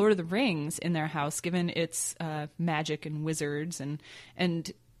Lord of the Rings in their house, given its magic and wizards,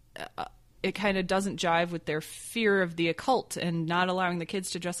 and it kind of doesn't jive with their fear of the occult and not allowing the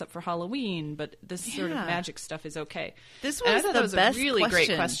kids to dress up for Halloween, but this sort of Yeah. magic stuff is okay. This And I was thought the that was best a really question.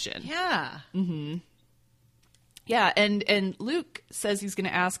 great question. Yeah. Yeah, and Luke says he's going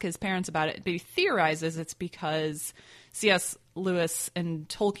to ask his parents about it, but he theorizes it's because C.S. Lewis and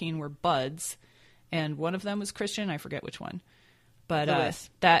Tolkien were buds, and one of them was Christian. I forget which one. But Lewis.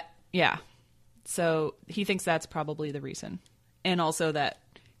 so he thinks that's probably the reason. And also that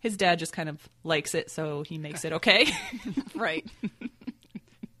his dad just kind of likes it, so he makes it okay. Right.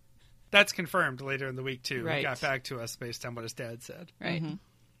 That's confirmed later in the week, too. Right. He got back to us based on what his dad said. Right.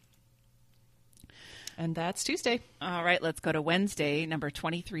 And that's Tuesday. All right, let's go to Wednesday, number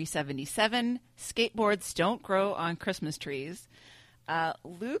 2377. Skateboards don't grow on Christmas trees.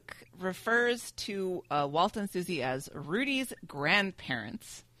 Luke refers to Walt and Susie as Rudy's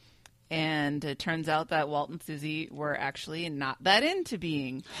grandparents. And it turns out that Walt and Susie were actually not that into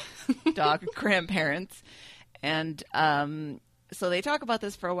being dog grandparents. And so they talk about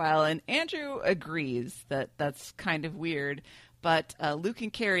this for a while, and Andrew agrees that that's kind of weird. But Luke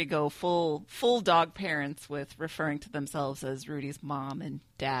and Carrie go full dog parents with referring to themselves as Rudy's mom and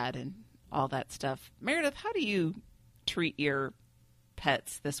dad and all that stuff. Meredith, how do you treat your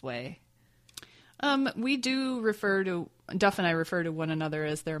pets this way? We do Duff and I refer to one another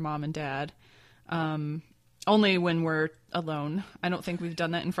as their mom and dad. Only when we're alone. I don't think we've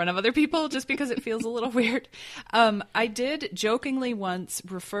done that in front of other people just because it feels a little weird. I did jokingly once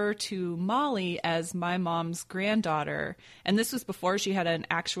refer to Molly as my mom's granddaughter, and this was before she had an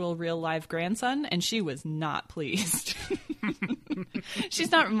actual real live grandson, and she was not pleased.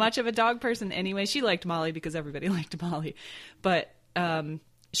 She's not much of a dog person anyway. She liked Molly because everybody liked Molly. But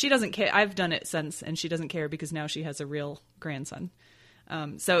she doesn't care. I've done it since, and she doesn't care because now she has a real grandson.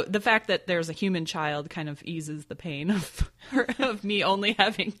 So the fact that there's a human child kind of eases the pain of me only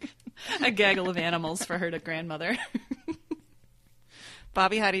having a gaggle of animals for her to grandmother.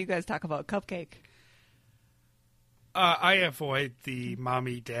 Bobby, how do you guys talk about Cupcake? I avoid the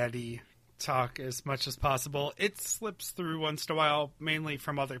mommy-daddy talk as much as possible. It slips through once in a while, mainly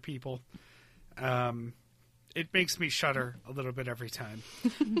from other people. It makes me shudder a little bit every time.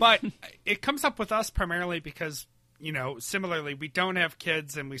 But it comes up with us primarily because, you know, similarly, we don't have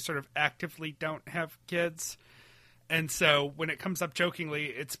kids and we sort of actively don't have kids. And so when it comes up jokingly,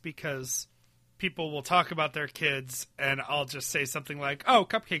 it's because people will talk about their kids and I'll just say something like, oh,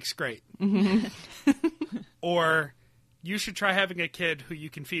 Cupcake's great. Or you should try having a kid who you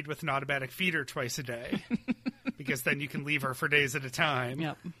can feed with an automatic feeder twice a day because then you can leave her for days at a time.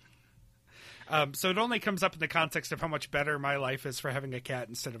 Yep. So it only comes up in the context of how much better my life is for having a cat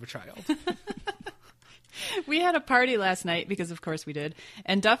instead of a child. We had a party last night because, of course, we did.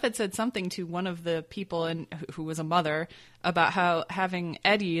 And Duff had said something to one of the people who was a mother about how having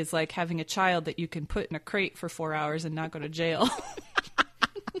Eddie is like having a child that you can put in a crate for 4 hours and not go to jail.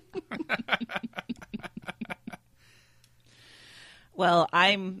 Well,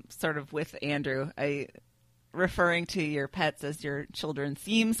 I'm sort of with Andrew. Referring to your pets as your children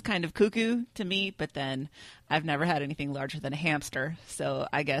seems kind of cuckoo to me, but then I've never had anything larger than a hamster, so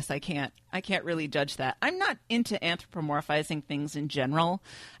I guess I can't really judge that. I'm not into anthropomorphizing things in general.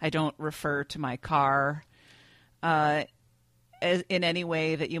 I don't refer to my car in any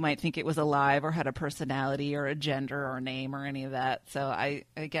way that you might think it was alive or had a personality or a gender or a name or any of that. So I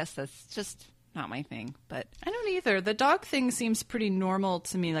guess that's just not my thing. But I don't either. The dog thing seems pretty normal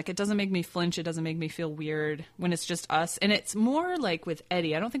to me. Like, it doesn't make me flinch. It doesn't make me feel weird when it's just us. And it's more like with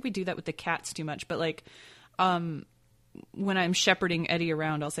Eddie. I don't think we do that with the cats too much. But, like, when I'm shepherding Eddie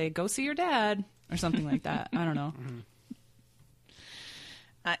around, I'll say, go see your dad or something like that. I don't know.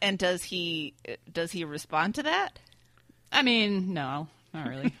 And does he respond to that? I mean, no, not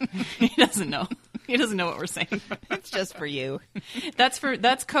really. He doesn't know. He doesn't know what we're saying. It's just for you. That's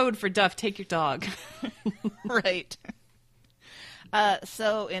code for Duff. Take your dog. Right.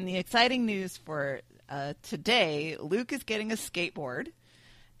 So in the exciting news for today, Luke is getting a skateboard.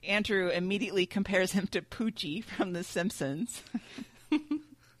 Andrew immediately compares him to Poochie from The Simpsons.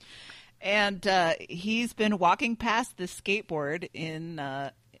 And he's been walking past this skateboard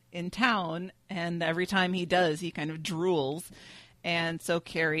in town, and every time he does, he kind of drools. And so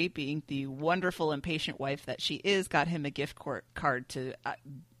Carrie, being the wonderful and patient wife that she is, got him a gift card to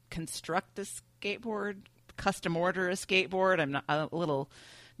construct a skateboard custom order a skateboard. I'm not a little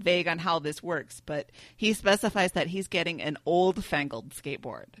vague on how this works, but he specifies that he's getting an old-fangled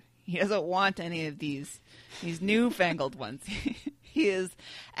skateboard. He doesn't want any of these newfangled ones. He is,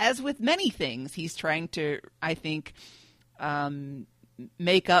 as with many things, he's trying to, I think,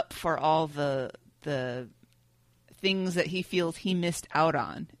 make up for all the things that he feels he missed out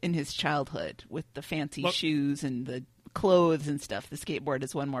on in his childhood with the fancy shoes and the clothes and stuff. The skateboard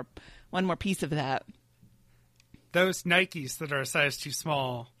is one more piece of that. Those Nikes that are a size too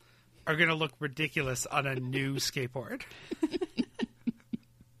small are going to look ridiculous on a new skateboard.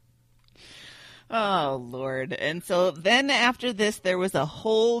 Oh, Lord. And so then after this, there was a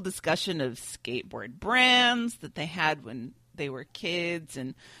whole discussion of skateboard brands that they had when they were kids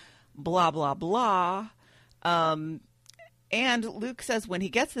and blah, blah, blah. And Luke says when he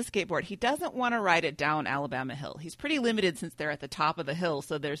gets the skateboard, he doesn't want to ride it down Alabama Hill. He's pretty limited since they're at the top of the hill,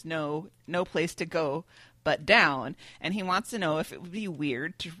 so there's no place to go but down. And he wants to know if it would be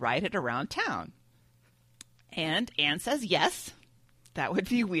weird to ride it around town. And Anne says yes, that would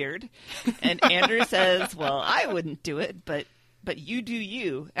be weird. And Andrew says, well, I wouldn't do it, but you do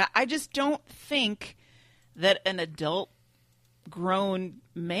you. I just don't think that an adult grown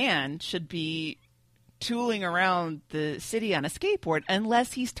man should be tooling around the city on a skateboard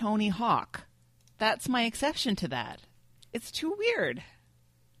unless he's Tony Hawk. That's my exception to that. It's too weird.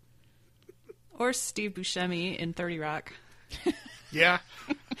 Or Steve Buscemi in 30 Rock. Yeah.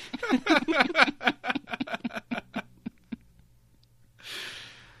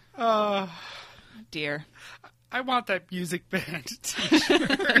 Dear. I want that music band t-shirt.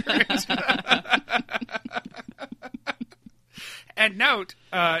 And note,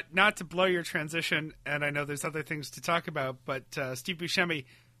 not to blow your transition, and I know there's other things to talk about, but Steve Buscemi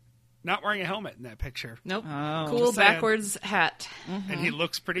not wearing a helmet in that picture. Nope. Oh. Cool Just saying. backwards hat. And he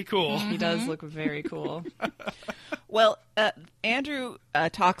looks pretty cool. He does look very cool. Well, Andrew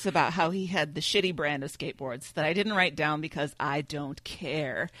talks about how he had the shitty brand of skateboards that I didn't write down because I don't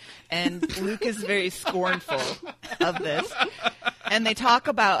care. And Luke is very scornful of this. And they talk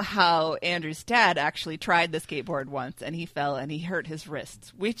about how Andrew's dad actually tried the skateboard once and he fell and he hurt his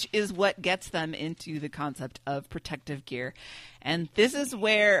wrists, which is what gets them into the concept of protective gear. And this is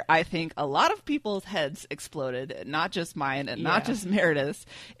where I think a lot of people's heads exploded, not just mine and not just Meredith's,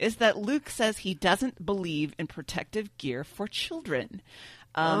 is that Luke says he doesn't believe in protective gear for children.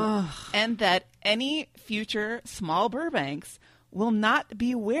 And that any future small Burbanks will not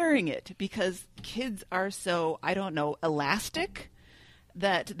be wearing it because kids are so, I don't know, elastic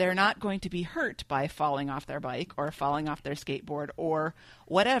that they're not going to be hurt by falling off their bike or falling off their skateboard or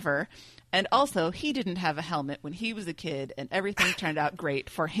whatever. And also, he didn't have a helmet when he was a kid, and everything turned out great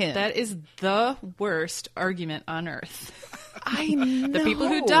for him. That is the worst argument on earth. I know. The people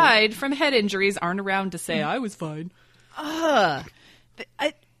who died from head injuries aren't around to say, I was fine.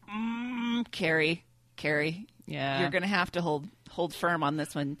 Carrie, Yeah. you're going to have to hold firm on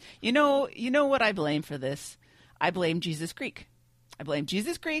this one. You know what I blame for this? I blame Jesus Creek.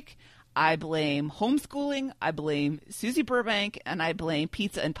 I blame homeschooling, I blame Susie Burbank, and I blame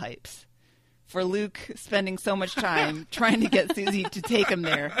Pizza and Pipes for Luke spending so much time trying to get Susie to take him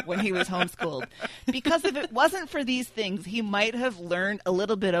there when he was homeschooled. Because if it wasn't for these things, he might have learned a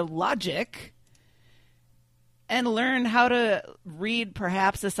little bit of logic and learned how to read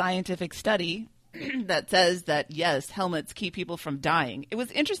perhaps a scientific study that says that, yes, helmets keep people from dying. It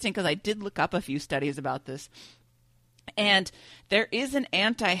was interesting because I did look up a few studies about this. And there is an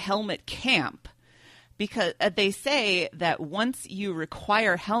anti-helmet camp because they say that once you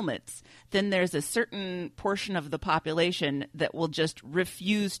require helmets, then there's a certain portion of the population that will just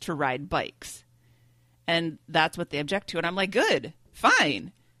refuse to ride bikes. And that's what they object to. And I'm like, good,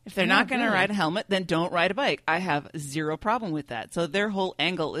 fine. If they're not going to ride a helmet, then don't ride a bike. I have zero problem with that. So their whole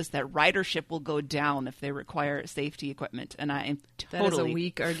angle is that ridership will go down if they require safety equipment. And I am totally That is a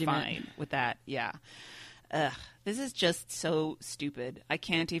weak argument. fine with that. Yeah. This is just so stupid. I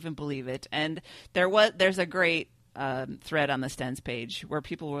can't even believe it. And there's a great thread on the Stens page where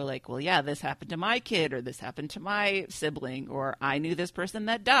people were like, well, yeah, this happened to my kid, or this happened to my sibling, or I knew this person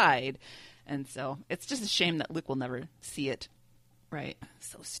that died. And so it's just a shame that Luke will never see it. Right.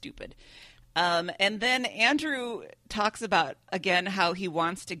 So stupid. And then Andrew talks about, again, how he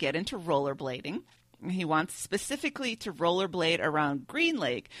wants to get into rollerblading. He wants specifically to rollerblade around Green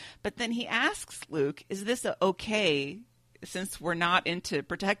Lake. But then he asks Luke, is this okay since we're not into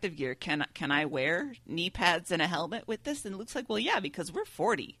protective gear? Can I wear knee pads and a helmet with this? And Luke's like, well, yeah, because we're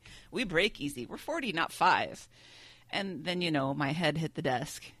 40. We break easy. We're 40, not 5. And then, my head hit the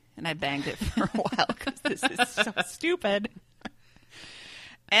desk and I banged it for a while because this is so stupid.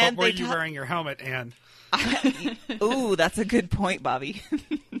 And But were they you wearing your helmet, Anne? Ooh, that's a good point, Bobby.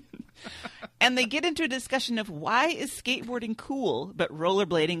 And they get into a discussion of why is skateboarding cool, but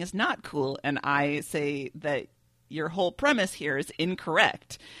rollerblading is not cool. And I say that your whole premise here is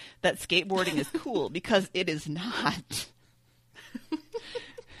incorrect, that skateboarding is cool, because it is not.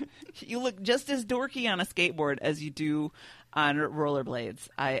 You look just as dorky on a skateboard as you do on rollerblades.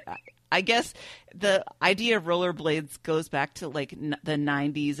 I guess the idea of rollerblades goes back to like the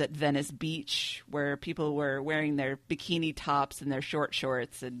 90s at Venice Beach, where people were wearing their bikini tops and their short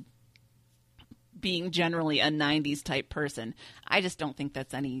shorts and being generally a 90s type person. I just don't think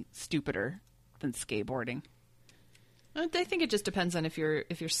that's any stupider than skateboarding. I think it just depends on if you're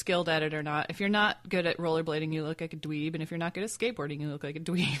skilled at it or not. If you're not good at rollerblading, you look like a dweeb, and if you're not good at skateboarding, you look like a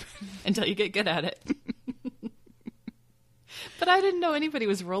dweeb until you get good at it. But I didn't know anybody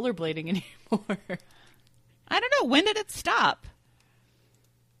was rollerblading anymore. I don't know. When did it stop?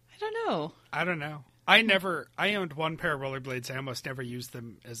 I don't know. I don't know. I owned one pair of rollerblades. I almost never used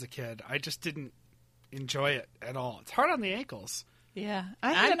them as a kid. I just didn't enjoy it at all. It's hard on the ankles. Yeah.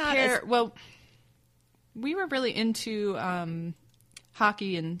 I had a pair. Well, we were really into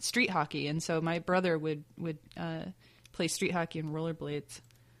hockey and street hockey, and so my brother would play street hockey and rollerblades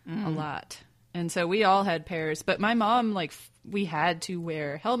a lot. And so we all had pairs, but my mom, we had to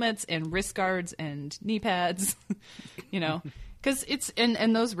wear helmets and wrist guards and knee pads, because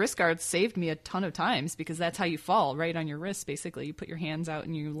and those wrist guards saved me a ton of times, because that's how you fall, right on your wrists. Basically, you put your hands out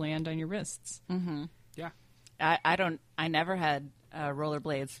and you land on your wrists. Mm-hmm. Yeah. I never had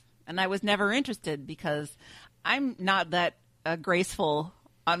rollerblades, and I was never interested because I'm not that graceful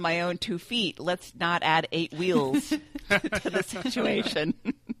on my own 2 feet. Let's not add 8 wheels to the situation.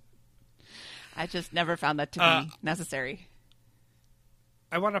 I just never found that to be necessary.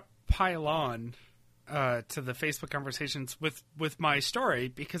 I want to pile on to the Facebook conversations with my story,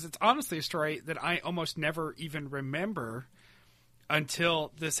 because it's honestly a story that I almost never even remember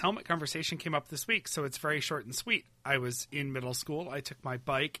until this helmet conversation came up this week. So it's very short and sweet. I was in middle school. I took my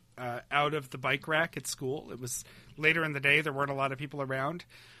bike out of the bike rack at school. It was later in the day. There weren't a lot of people around.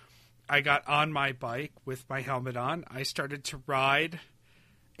 I got on my bike with my helmet on. I started to ride.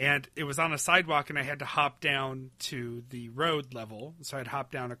 And it was on a sidewalk, and I had to hop down to the road level. So I'd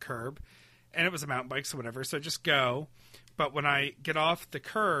hop down a curb, and it was a mountain bike, so whatever. So just go. But when I get off the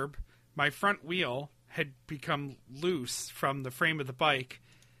curb, my front wheel had become loose from the frame of the bike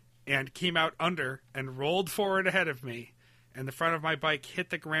and came out under and rolled forward ahead of me. And the front of my bike hit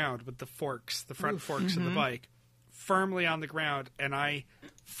the ground with the forks, the front forks of the bike, firmly on the ground. And I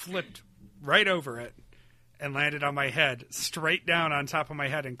flipped right over it and landed on my head, straight down on top of my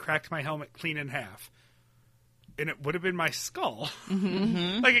head, and cracked my helmet clean in half. And it would have been my skull.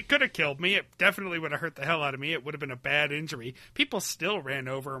 Mm-hmm. It could have killed me. It definitely would have hurt the hell out of me. It would have been a bad injury. People still ran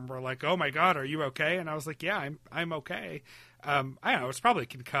over and were like, "Oh my God, are you okay?" And I was like, "Yeah, I'm okay." I don't know. I was probably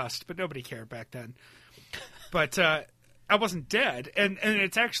concussed, but nobody cared back then. But I wasn't dead. And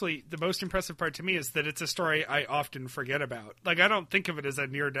it's actually, the most impressive part to me is that it's a story I often forget about. I don't think of it as a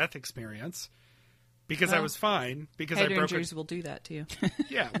near-death experience. Because I was fine. Because head I broke injuries will do that to you.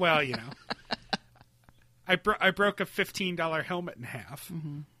 Yeah, well, I broke a $15 helmet in half.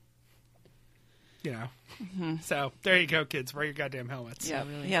 Mm-hmm. So there you go, kids. Wear your goddamn helmets. Yeah,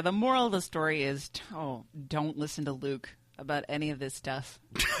 really. Yeah. The moral of the story is, don't listen to Luke about any of this stuff,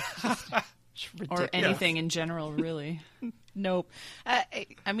 or anything in general, really. Nope.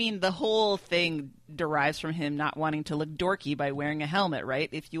 I mean, the whole thing derives from him not wanting to look dorky by wearing a helmet, right?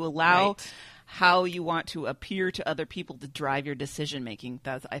 If you allow how you want to appear to other people to drive your decision making,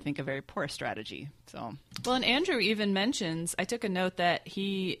 that's, I think, a very poor strategy. So, well, and Andrew even mentions, I took a note that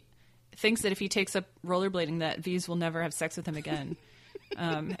he thinks that if he takes up rollerblading, that V's will never have sex with him again.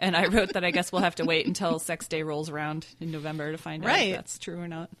 And I wrote that I guess we'll have to wait until Sex Day rolls around in November to find out if that's true or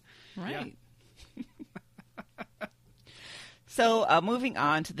not. Right. Yeah. So moving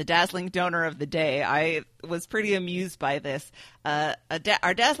on to the dazzling donor of the day, I was pretty amused by this.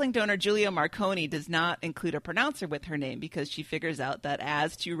 Our dazzling donor, Julia Marconi, does not include a pronouncer with her name because she figures out that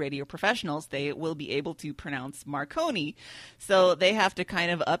as two radio professionals, they will be able to pronounce Marconi. So they have to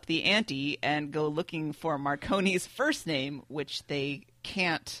kind of up the ante and go looking for Marconi's first name, which they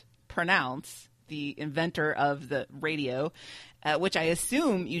can't pronounce, the inventor of the radio, which I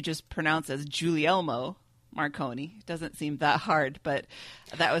assume you just pronounce as Guglielmo Marconi. It doesn't seem that hard, but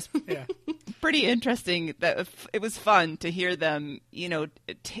that was pretty interesting. That it was fun to hear them,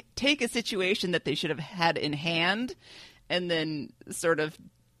 take a situation that they should have had in hand and then sort of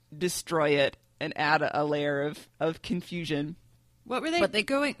destroy it and add a layer of confusion. What were they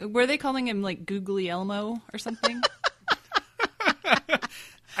were they calling him like Googly Elmo or something?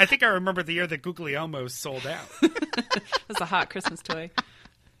 I think I remember the year that Googly Elmo sold out. That's a hot Christmas toy.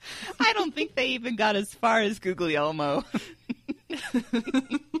 I don't think they even got as far as Googly Elmo.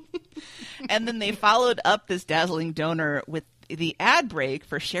 And then they followed up this dazzling donor with the ad break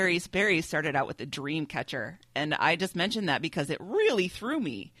for Sherry's Berries started out with the Dream Catcher. And I just mentioned that because it really threw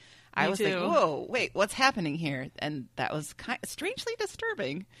me. I was like, whoa, wait, what's happening here? And that was strangely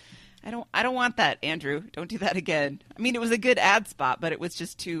disturbing. I don't want that, Andrew. Don't do that again. I mean, it was a good ad spot, but it was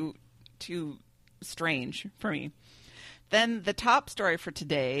just too strange for me. Then the top story for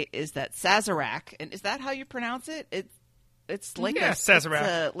today is that Sazerac, and is that how you pronounce it? It's like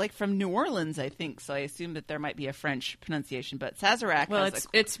Sazerac. Like from New Orleans, I think. So I assume that there might be a French pronunciation, but Sazerac. Well,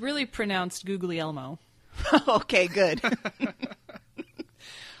 it's really pronounced Googly Elmo. Okay, good.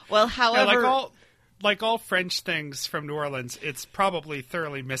 Well, however, yeah, like all French things from New Orleans, it's probably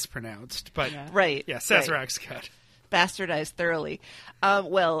thoroughly mispronounced. But right, yeah, Sazerac's good. Bastardized thoroughly.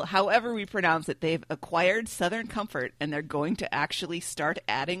 Well, however we pronounce it, they've acquired Southern Comfort, and they're going to actually start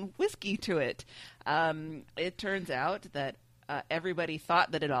adding whiskey to it. It turns out that everybody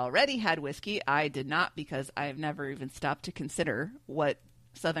thought that it already had whiskey. I did not, because I've never even stopped to consider what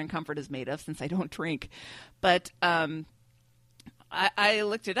Southern Comfort is made of, since I don't drink. But I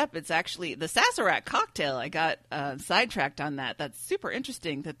looked it up. It's actually the Sazerac cocktail. I got sidetracked on that. That's super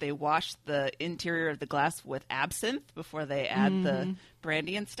interesting that they wash the interior of the glass with absinthe before they add the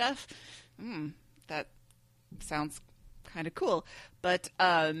brandy and stuff. That sounds kind of cool. But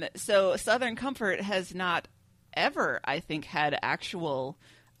so Southern Comfort has not ever, I think, had actual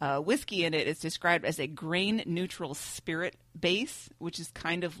whiskey in it. It's described as a grain-neutral spirit base, which is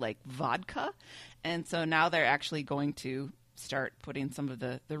kind of like vodka. And so now they're actually going to start putting some of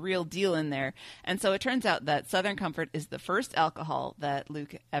the real deal in there. And so it turns out that Southern Comfort is the first alcohol that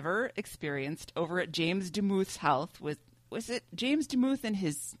Luke ever experienced over at James DeMuth's house. Was it James DeMuth and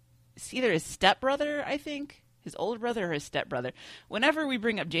either his stepbrother, I think? His older brother or his stepbrother. Whenever we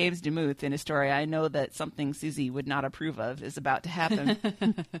bring up James DeMuth in a story, I know that something Susie would not approve of is about to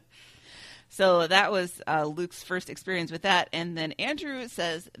happen. So that was Luke's first experience with that. And then Andrew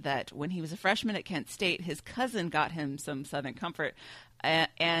says that when he was a freshman at Kent State, his cousin got him some Southern Comfort,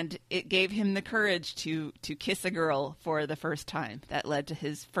 and it gave him the courage to kiss a girl for the first time. That led to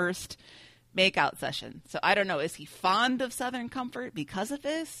his first makeout session. So I don't know. Is he fond of Southern Comfort because of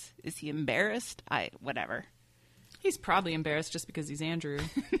this? Is he embarrassed? Whatever. He's probably embarrassed just because he's Andrew.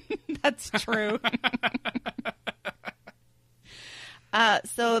 That's true.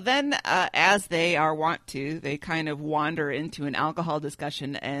 So then, as they are wont to, they kind of wander into an alcohol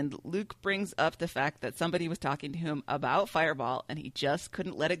discussion, and Luke brings up the fact that somebody was talking to him about Fireball, and he just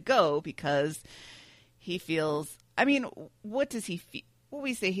couldn't let it go because he feels, I mean, what does he feel? What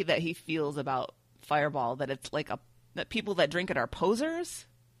we say that he feels about Fireball, that it's like that people that drink it are posers?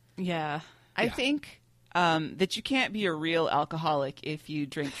 Yeah. I think that you can't be a real alcoholic if you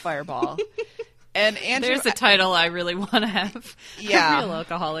drink Fireball. And Andrew, there's a title I really want to have. Yeah. A real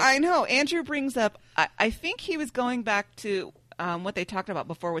alcoholic. I know. Andrew brings up, I think he was going back to what they talked about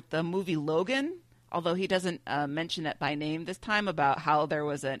before with the movie Logan, although he doesn't mention it by name this time, about how there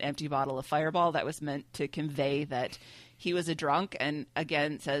was an empty bottle of Fireball that was meant to convey that he was a drunk, and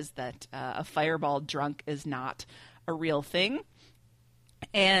again says that a Fireball drunk is not a real thing.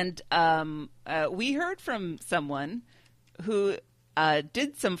 And we heard from someone who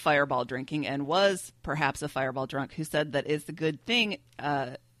did some Fireball drinking and was perhaps a Fireball drunk, who said that it's a good thing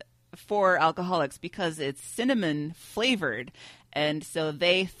for alcoholics because it's cinnamon flavored. And so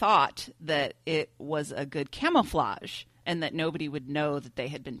they thought that it was a good camouflage and that nobody would know that they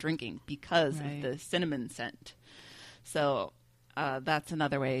had been drinking because of the cinnamon scent. So that's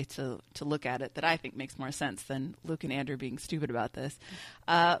another way to look at it that I think makes more sense than Luke and Andrew being stupid about this.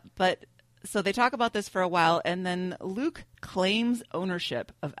 But so they talk about this for a while, and then Luke claims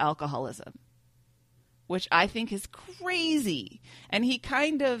ownership of alcoholism, which I think is crazy. And he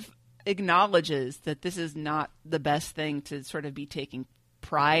kind of acknowledges that this is not the best thing to sort of be taking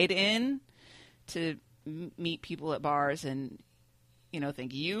pride in, to meet people at bars and,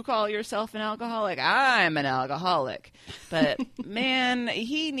 think you call yourself an alcoholic, I'm an alcoholic. But man,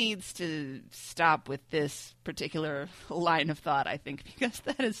 he needs to stop with this particular line of thought, I think, because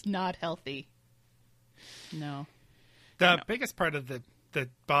that is not healthy. No. The biggest part of that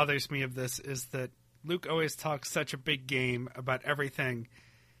bothers me of this is that Luke always talks such a big game about everything.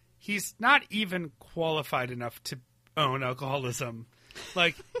 He's not even qualified enough to own alcoholism.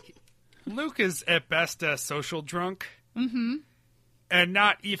 Like, Luke is at best a social drunk. Mm-hmm. And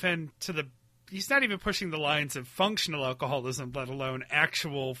not even he's not even pushing the lines of functional alcoholism, let alone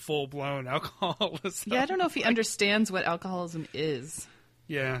actual full-blown alcoholism. Yeah, I don't know if he understands what alcoholism is.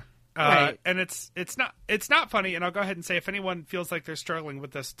 Yeah. Right. And it's not funny. And I'll go ahead and say, if anyone feels like they're struggling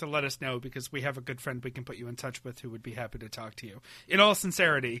with this, to let us know, because we have a good friend we can put you in touch with who would be happy to talk to you. In all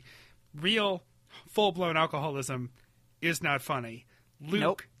sincerity, real full-blown alcoholism is not funny. Luke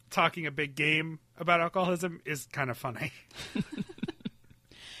Nope. talking a big game about alcoholism is kind of funny.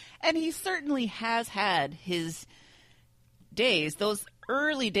 And he certainly has had his days, those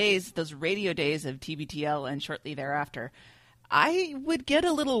early days, those radio days of TBTL and shortly thereafter. I would get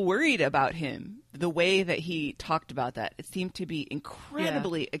a little worried about him, the way that he talked about that. It seemed to be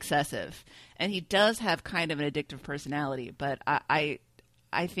incredibly excessive. And he does have kind of an addictive personality, but I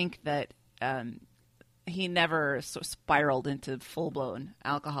think that he never spiraled into full-blown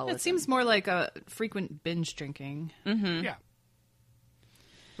alcoholism. It seems more like a frequent binge drinking, Yeah.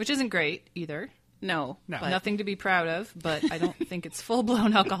 which isn't great either. No. No. Nothing to be proud of, but I don't think it's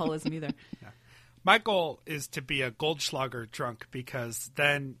full-blown alcoholism either. My goal is to be a Goldschlager drunk, because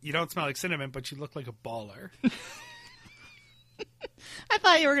then you don't smell like cinnamon, but you look like a baller. I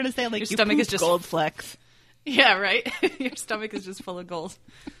thought you were going to say, like, Your you stomach is pooped just- Gold Flex. Yeah, right? Your stomach is just full of gold.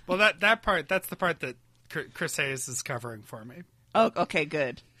 Well, that's the part that Chris Hayes is covering for me. Oh, okay,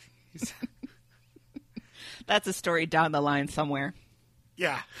 good. He's- That's a story down the line somewhere.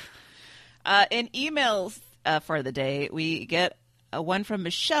 yeah. In emails for the day, we get one from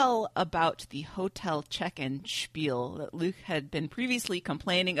Michelle about the hotel check-in spiel that Luke had been previously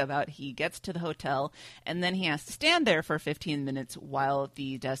complaining about. He gets to the hotel, and then he has to stand there for 15 minutes while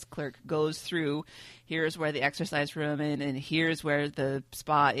the desk clerk goes through, here's where the exercise room is, and here's where the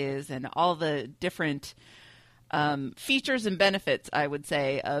spa is, and all the different features and benefits, I would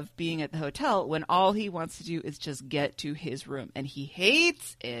say, of being at the hotel, when all he wants to do is just get to his room. And he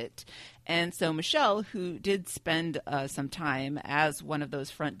hates it. And so Michelle, who did spend some time as one of those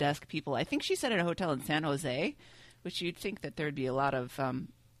front desk people, I think she said at a hotel in San Jose, which you'd think that there'd be a lot of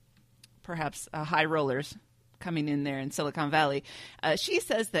perhaps high rollers coming in there in Silicon Valley. She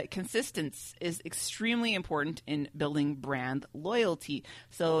says that consistency is extremely important in building brand loyalty.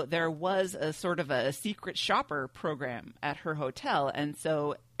 So there was a sort of a secret shopper program at her hotel. And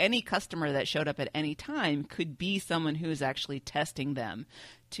so any customer that showed up at any time could be someone who's actually testing them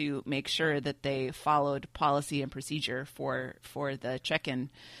to make sure that they followed policy and procedure for the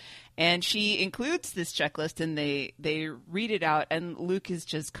check-in. And she includes this checklist, and they read it out, and Luke is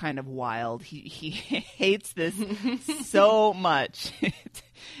just kind of wild. He hates this so much.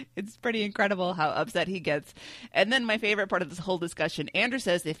 It's pretty incredible how upset he gets. And then my favorite part of this whole discussion, Andrew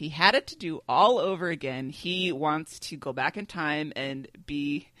says if he had it to do all over again, he wants to go back in time and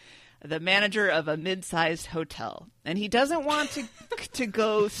be the manager of a mid-sized hotel. And he doesn't want to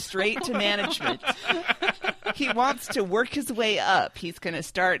go straight to management. He wants to work his way up. He's going to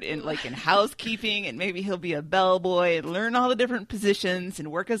start in housekeeping, and maybe he'll be a bellboy and learn all the different positions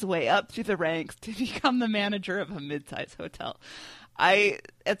and work his way up through the ranks to become the manager of a mid-sized hotel.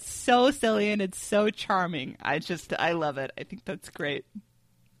 It's so silly and it's so charming. I love it. I think that's great.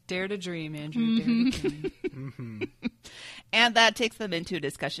 Dare to dream, Andrew. Dare to dream. Mm-hmm. And that takes them into a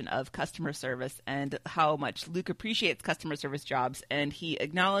discussion of customer service and how much Luke appreciates customer service jobs. And he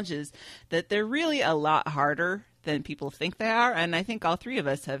acknowledges that they're really a lot harder than people think they are. And I think all three of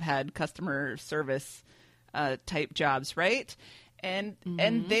us have had customer service type jobs, right? And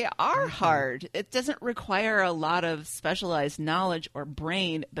they are hard. It doesn't require a lot of specialized knowledge or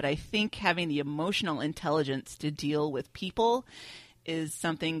brain, but I think having the emotional intelligence to deal with people is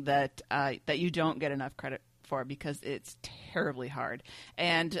something that you don't get enough credit for, because it's terribly hard.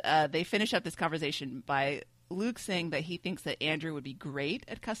 And they finish up this conversation by Luke saying that he thinks that Andrew would be great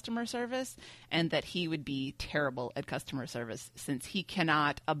at customer service and that he would be terrible at customer service, since he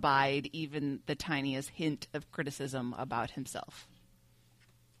cannot abide even the tiniest hint of criticism about himself.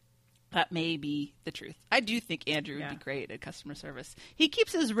 That may be the truth. I do think Andrew would be great at customer service. He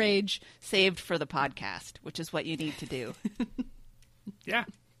keeps his rage saved for the podcast, which is what you need to do. Yeah.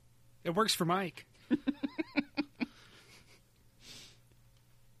 It works for Mike.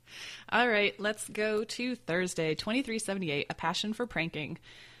 All right, let's go to Thursday, 2378, A Passion for Pranking.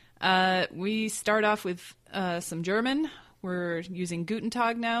 We start off with some German. We're using Guten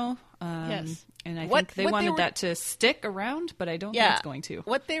Tag now. Yes. And I What think they they wanted were- that to stick around, but I don't think it's going to.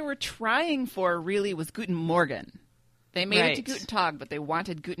 What they were trying for really was Guten Morgen. They made it to Right. Guten Tag, but they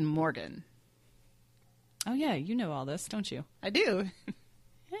wanted Guten Morgen. Oh, yeah, you know all this, don't you? I do.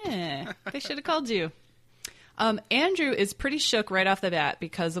 They should have called you. Andrew is pretty shook right off the bat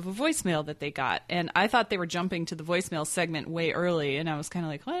because of a voicemail that they got. And I thought they were jumping to the voicemail segment way early. And I was kind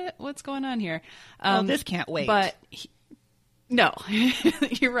of like, what's going on here? This can't wait. But no,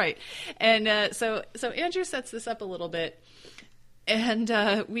 you're right. And so Andrew sets this up a little bit.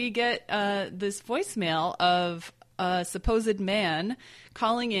 And we get this voicemail of a supposed man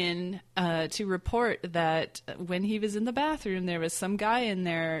calling in to report that when he was in the bathroom, there was some guy in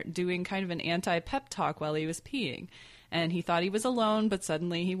there doing kind of an anti-pep talk while he was peeing. And he thought he was alone, but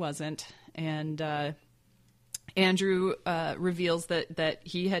suddenly he wasn't. And Andrew reveals that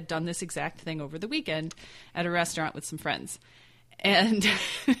he had done this exact thing over the weekend at a restaurant with some friends. And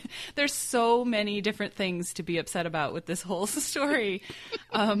there's so many different things to be upset about with this whole story.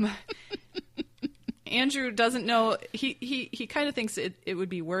 Andrew doesn't know. He kind of thinks it would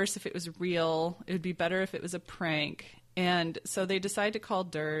be worse if it was real. It would be better if it was a prank. And so they decide to call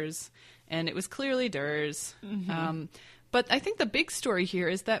Durs, and it was clearly Durs. Mm-hmm. But I think the big story here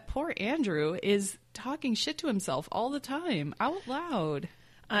is that poor Andrew is talking shit to himself all the time, out loud.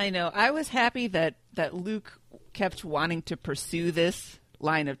 I know. I was happy that Luke kept wanting to pursue this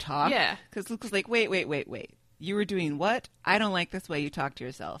line of talk. Yeah. Because Luke was like, wait. You were doing what? I don't like this way you talk to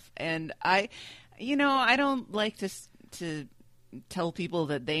yourself. And I don't like to tell people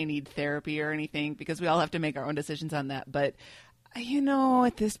that they need therapy or anything because we all have to make our own decisions on that. But,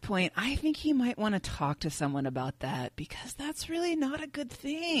 at this point, I think he might want to talk to someone about that because that's really not a good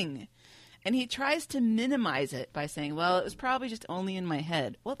thing. And he tries to minimize it by saying, well, it was probably just only in my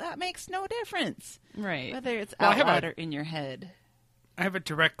head. Well, that makes no difference. Right. Whether it's out loud or in your head. I have a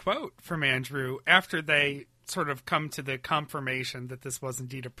direct quote from Andrew after they sort of come to the confirmation that this was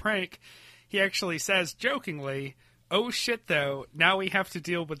indeed a prank. He actually says jokingly, "Oh shit, though, now we have to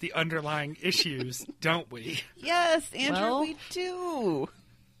deal with the underlying issues, don't we?" Yes, Andrew, we do.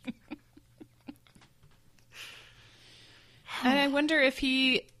 And I wonder if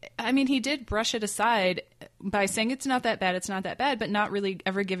he did brush it aside by saying it's not that bad, but not really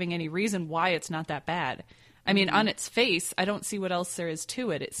ever giving any reason why it's not that bad. I mean, on its face, I don't see what else there is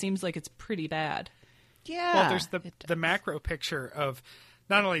to it. It seems like it's pretty bad. Yeah. Well, there's the macro picture of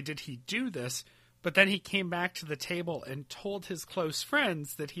not only did he do this, but then he came back to the table and told his close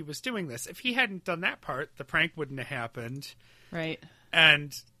friends that he was doing this. If he hadn't done that part, the prank wouldn't have happened. Right.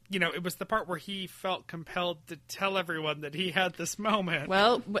 And, it was the part where he felt compelled to tell everyone that he had this moment.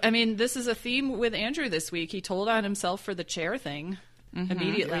 Well, I mean, this is a theme with Andrew this week. He told on himself for the chair thing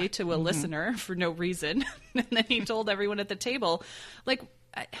immediately to a listener for no reason. And then he told everyone at the table, like,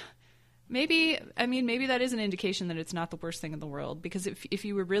 maybe that is an indication that it's not the worst thing in the world. Because if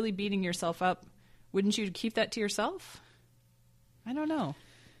you were really beating yourself up, wouldn't you keep that to yourself? I don't know.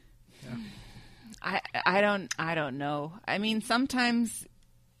 Yeah. I don't know. I mean, sometimes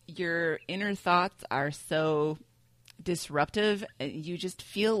your inner thoughts are so disruptive, you just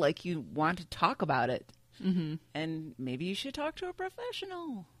feel like you want to talk about it. Mm-hmm. And maybe you should talk to a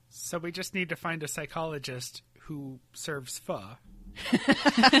professional. So we just need to find a psychologist who serves pho.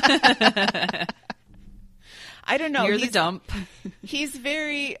 I don't know. Near the dump. He's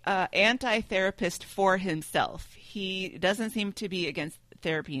very anti-therapist for himself. He doesn't seem to be against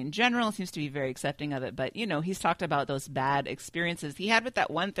therapy in general, seems to be very accepting of it. But, he's talked about those bad experiences he had with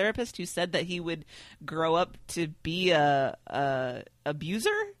that one therapist who said that he would grow up to be a abuser.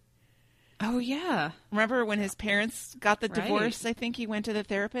 Oh, yeah. Remember when his parents got the divorce? I think he went to the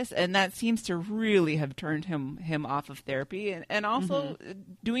therapist, and that seems to really have turned him off of therapy. And also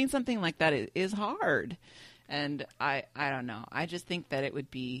doing something like that is hard. And I don't know. I just think that it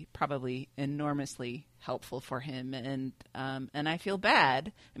would be probably enormously helpful for him. And I feel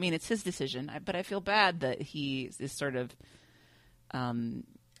bad. I mean, it's his decision, but I feel bad that he is sort of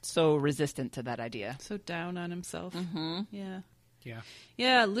so resistant to that idea. So down on himself. Mm-hmm. Yeah. Yeah.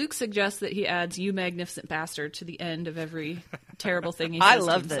 Yeah, Luke suggests that he adds "you magnificent bastard" to the end of every terrible thing he says I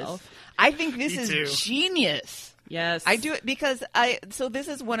love to himself. this. I think this Me is too. genius. Yes. I do it because so this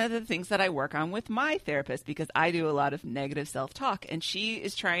is one of the things that I work on with my therapist because I do a lot of negative self-talk, and she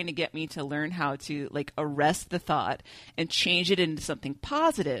is trying to get me to learn how to arrest the thought and change it into something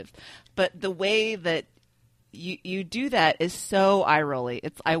positive. But the way that you do that is so eye-rolly.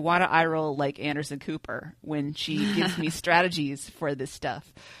 I want to eye-roll like Anderson Cooper when she gives me strategies for this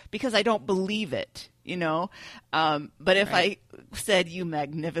stuff because I don't believe it, But if I said, "you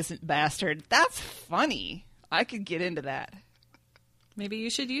magnificent bastard," that's funny. I could get into that. Maybe you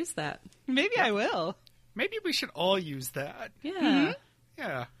should use that. Maybe I will. Maybe we should all use that. Yeah. Mm-hmm.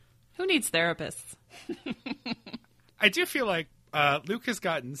 Yeah. Who needs therapists? I do feel like Luke has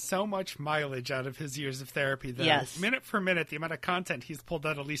gotten so much mileage out of his years of therapy that Yes. minute for minute, the amount of content he's pulled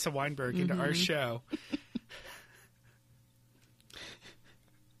out of Lisa Weinberg into our show.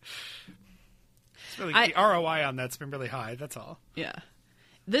 It's really, the ROI on that's been really high. That's all. Yeah.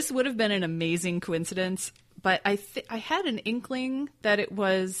 This would have been an amazing coincidence, but I had an inkling that it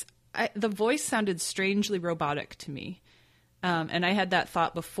was... the voice sounded strangely robotic to me. And I had that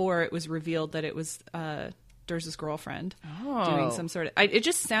thought before it was revealed that it was Durs's girlfriend doing some sort of... it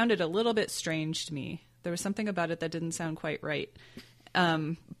just sounded a little bit strange to me. There was something about it that didn't sound quite right.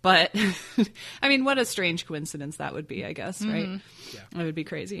 But, I mean, what a strange coincidence that would be, I guess, right? Yeah. It would be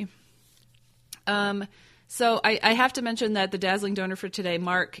crazy. So I have to mention that the Dazzling Donor for today,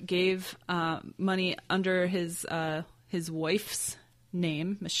 Mark, gave money under his wife's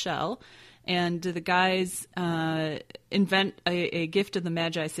name, Michelle, and the guys invent a gift of the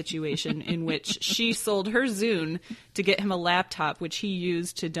Magi situation in which she sold her Zune to get him a laptop, which he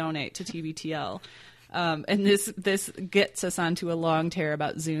used to donate to TBTL. And this gets us onto a long tear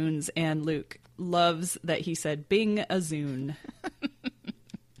about Zunes, and Luke loves that he said, "Bing a Zune."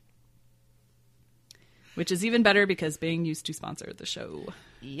 Which is even better because Bing used to sponsor the show.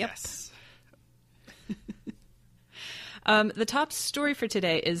 Yes. The top story for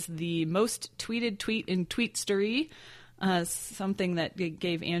today is the most tweeted tweet in Tweetstery, something that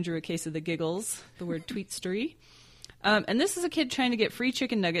gave Andrew a case of the giggles, the word Tweetstery. And this is a kid trying to get free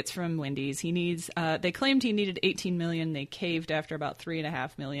chicken nuggets from Wendy's. He needs. They claimed he needed $18 million. They caved after about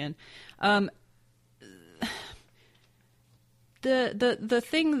 $3.5 million. The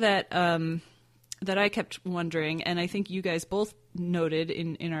thing that I kept wondering, and I think you guys both noted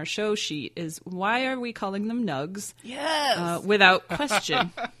in our show sheet, is why are we calling them nugs? Yes. Without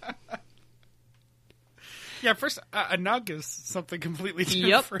question. Yeah, first, a nug is something completely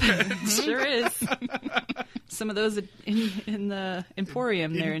different. Yep, sure is. Some of those in the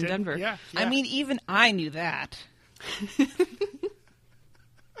Emporium there in Denver. Yeah. I mean, even I knew that.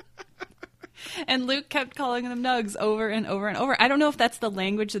 And Luke kept calling them nugs over and over and over. I don't know if that's the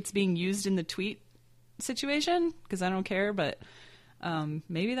language that's being used in the tweet situation, because I don't care, but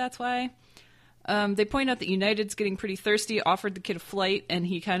maybe that's why. They point out that United's getting pretty thirsty, offered the kid a flight, and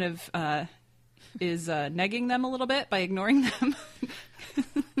he kind of is negging them a little bit by ignoring them.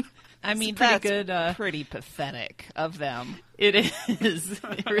 I mean, pretty that's good, pretty pathetic of them. It is.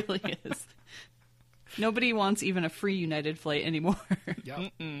 It really is. Nobody wants even a free United flight anymore.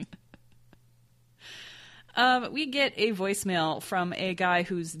 Yep. We get a voicemail from a guy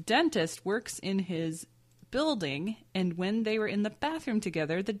whose dentist works in his building, and when they were in the bathroom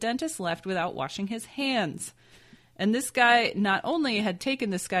together, the dentist left without washing his hands. And this guy not only had taken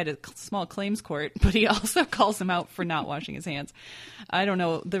this guy to small claims court, but he also calls him out for not washing his hands. I don't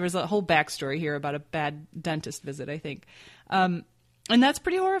know. There was a whole backstory here about a bad dentist visit, I think. And that's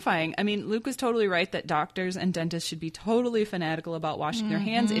pretty horrifying. I mean, Luke was totally right that doctors and dentists should be totally fanatical about washing their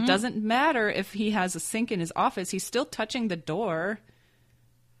hands. It doesn't matter if he has a sink in his office. He's still touching the door.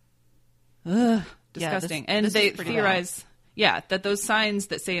 Ugh, disgusting. Yeah, and this they is pretty theorize, that those signs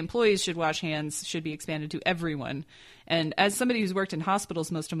that say employees should wash hands should be expanded to everyone. And as somebody who's worked in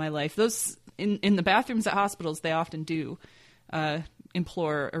hospitals most of my life, those in the bathrooms at hospitals, they often do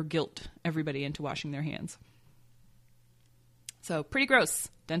implore or guilt everybody into washing their hands. So pretty gross,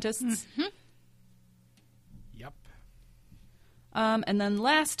 dentists. Mm-hmm. Yep. And then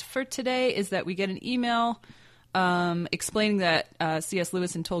last for today is that we get an email explaining that C.S.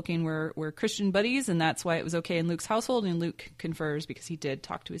 Lewis and Tolkien were Christian buddies, and that's why it was okay in Luke's household. And Luke confers because he did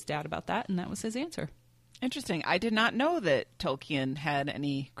talk to his dad about that, and that was his answer. Interesting. I did not know that Tolkien had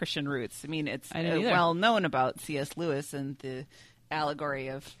any Christian roots. I mean, it's I didn't either. well known about C.S. Lewis and the allegory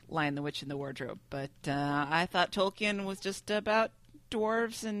of Lion the Witch in the Wardrobe, but I thought Tolkien was just about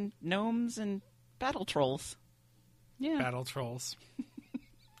dwarves and gnomes and battle trolls. Yeah. Battle trolls.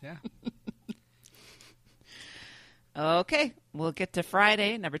 Yeah. Okay, we'll get to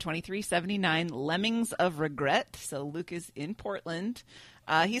Friday, number 2379, Lemmings of Regret. So Luke is in Portland.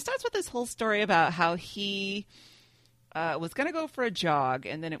 He starts with this whole story about how he was going to go for a jog,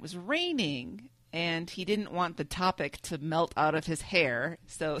 and then it was raining, and he didn't want the topic to melt out of his hair,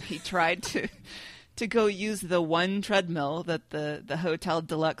 so he tried to go use the one treadmill that the Hotel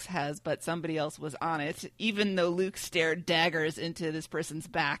Deluxe has, but somebody else was on it. Even though Luke stared daggers into this person's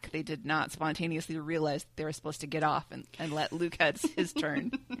back, they did not spontaneously realize that they were supposed to get off and let Luke have his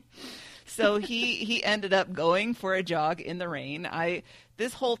turn. So he ended up going for a jog in the rain.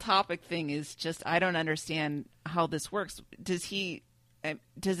 This whole topic thing is just, I don't understand how this works. Does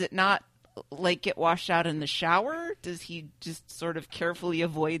it not get washed out in the shower? Does he just sort of carefully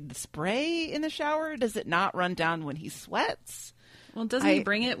avoid the spray in the shower? Does it not run down when he sweats? Well, doesn't he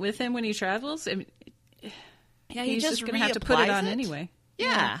bring it with him when he travels? I mean, yeah, he's just going to have to put it on anyway.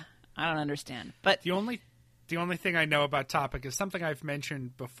 Yeah. I don't understand. But The only thing I know about Topic is something I've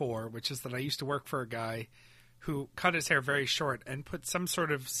mentioned before, which is that I used to work for a guy who cut his hair very short and put some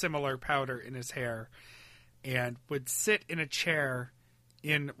sort of similar powder in his hair and would sit in a chair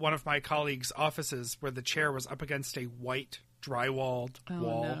in one of my colleagues' offices where the chair was up against a white drywalled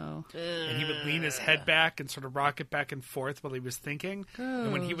wall. No. And he would lean his head back and sort of rock it back and forth while he was thinking.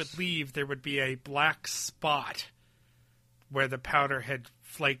 And when he would leave, there would be a black spot where the powder had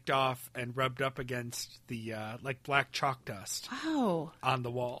flaked off and rubbed up against the, like black chalk dust Wow. on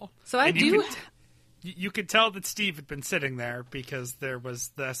the wall. So I And do. You could tell that Steve had been sitting there because there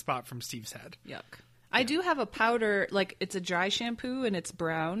was the spot from Steve's head. Yuck. I do have a powder, like it's a dry shampoo and it's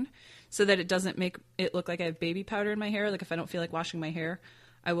brown so that it doesn't make it look like I have baby powder in my hair. Like if I don't feel like washing my hair,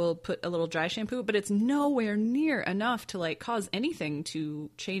 I will put a little dry shampoo, but it's nowhere near enough to like cause anything to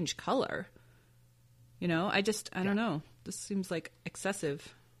change color. You know, I don't know. This seems like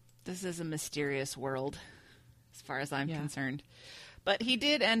excessive. This is a mysterious world, as far as I'm Yeah. concerned. But he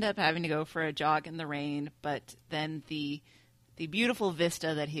did end up having to go for a jog in the rain, but then the beautiful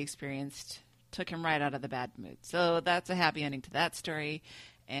vista that he experienced took him right out of the bad mood. So that's a happy ending to that story.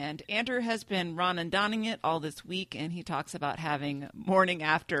 And Andrew has been Ron and Donning it all this week, and he talks about having morning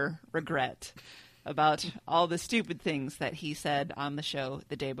after regret about all the stupid things that he said on the show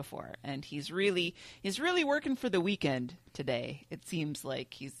the day before. And he's really working for the weekend today. It seems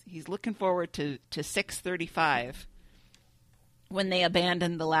like he's looking forward to 6:35 when they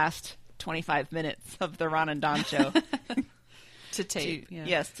abandon the last 25 minutes of the Ron and Don show. To tape. Yeah.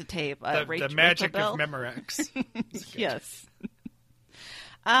 Yes, to tape. The Rachel magic Bell? of Memorex. Yes.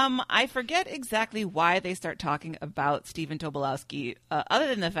 I forget exactly why they start talking about Stephen Tobolowsky, other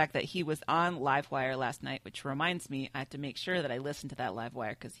than the fact that he was on Livewire last night, which reminds me I have to make sure that I listen to that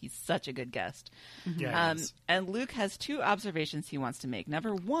Livewire because he's such a good guest. Yeah, he is. And Luke has two observations he wants to make.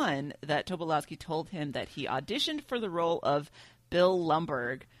 Number one, that Tobolowsky told him that he auditioned for the role of Bill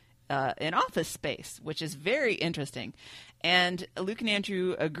Lumbergh in Office Space, which is very interesting. And Luke and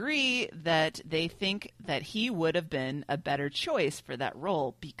Andrew agree that they think that he would have been a better choice for that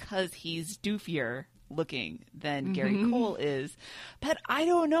role because he's doofier looking than Gary Cole is. But I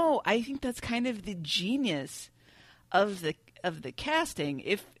don't know. I think that's kind of the genius of the casting.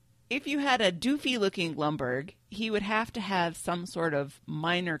 If you had a doofy looking Lumbergh, he would have to have some sort of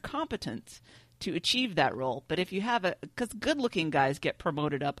minor competence to achieve that role. But if you have because good looking guys get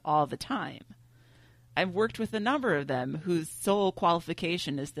promoted up all the time. I've worked with a number of them whose sole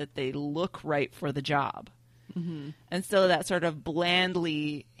qualification is that they look right for the job. Mm-hmm. And so that sort of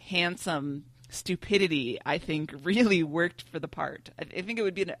blandly handsome stupidity, I think, really worked for the part. I think it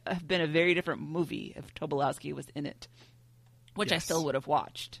would have been a very different movie if Tobolowsky was in it, which I still would have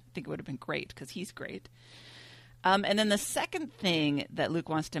watched. I think it would have been great because he's great. And then the second thing that Luke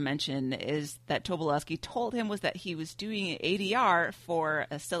wants to mention is that Tobolowsky told him was that he was doing ADR for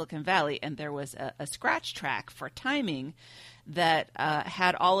Silicon Valley, and there was a scratch track for timing that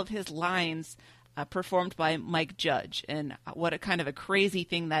had all of his lines performed by Mike Judge. And what a kind of a crazy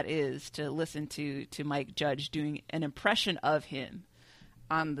thing that is to listen to Mike Judge doing an impression of him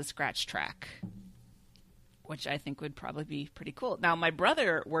on the scratch track, which I think would probably be pretty cool. Now, my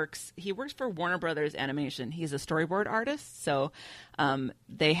brother works for Warner Brothers Animation. He's a storyboard artist, so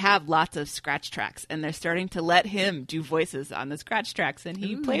they have lots of scratch tracks, and they're starting to let him do voices on the scratch tracks, and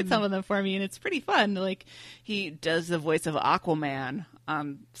he played some of them for me, and it's pretty fun. Like, he does the voice of Aquaman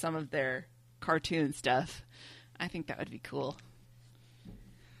on some of their cartoon stuff. I think that would be cool.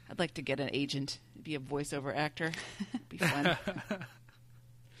 I'd like to get an agent, be a voiceover actor. It'd be fun.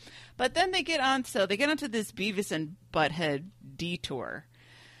 But then they get onto this Beavis and Butthead detour,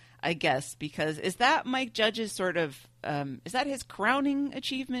 I guess, because is that Mike Judge's sort of is that his crowning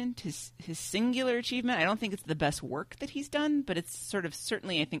achievement, his singular achievement? I don't think it's the best work that he's done, but it's sort of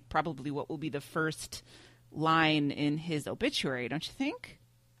certainly, I think, probably what will be the first line in his obituary, don't you think?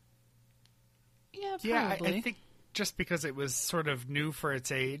 Yeah, Yeah, probably. I think just because it was sort of new for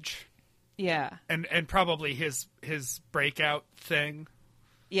its age, Yeah. and probably his breakout thing.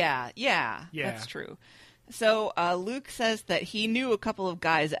 Yeah, that's true. So Luke says that he knew a couple of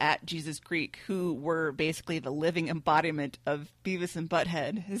guys at Jesus Creek who were basically the living embodiment of Beavis and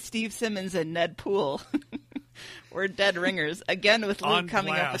Butthead. Steve Simmons and Ned Poole were dead ringers, again with Luke On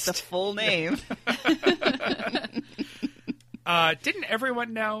coming up with the blast. full name. Didn't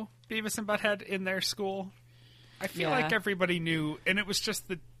everyone know Beavis and Butthead in their school? I feel like everybody knew, and it was just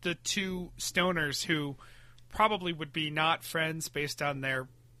the two stoners who probably would be not friends based on their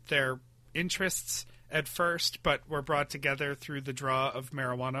interests at first, but were brought together through the draw of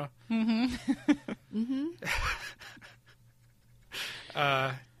marijuana.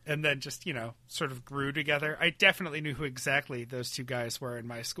 And then just, sort of grew together. I definitely knew who exactly those two guys were in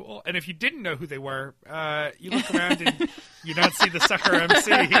my school. And if you didn't know who they were, you look around and you don't see the sucker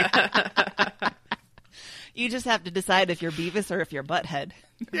MC. You just have to decide if you're Beavis or if you're Butthead.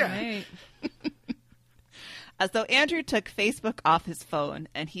 Yeah. Right. So Andrew took Facebook off his phone,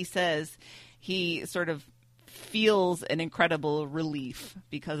 and he says he sort of feels an incredible relief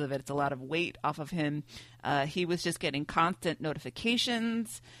because of it. It's a lot of weight off of him. He was just getting constant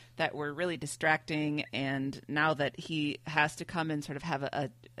notifications that were really distracting, and now that he has to come and sort of have a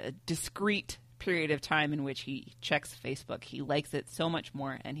discrete period of time in which he checks Facebook, he likes it so much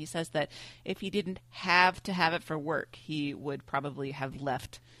more. And he says that if he didn't have to have it for work, he would probably have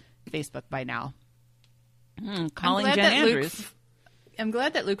left Facebook by now. Calling Jen Andrews. I'm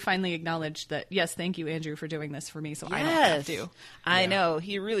glad that Luke finally acknowledged that, yes, thank you, Andrew, for doing this for me, so Yes. I don't have to. I know.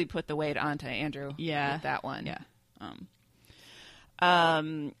 He really put the weight onto Andrew with that one. Yeah.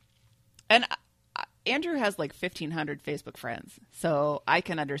 And Andrew has like 1,500 Facebook friends, so I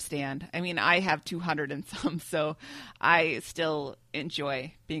can understand. I mean, I have 200 and some, so I still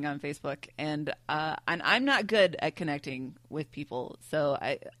enjoy being on Facebook, and I'm not good at connecting with people, so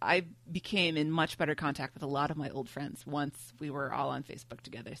I became in much better contact with a lot of my old friends once we were all on Facebook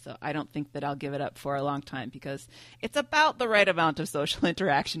together. So I don't think that I'll give it up for a long time, because it's about the right amount of social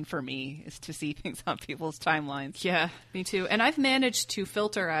interaction for me is to see things on people's timelines. Yeah, me too. And I've managed to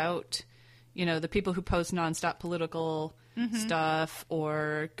filter out, the people who post nonstop political stuff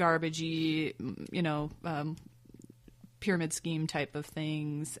or garbagey, pyramid scheme type of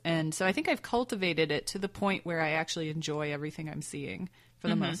things. And so I think I've cultivated it to the point where I actually enjoy everything I'm seeing for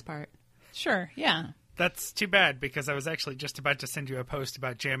the most part. Sure, yeah. That's too bad, because I was actually just about to send you a post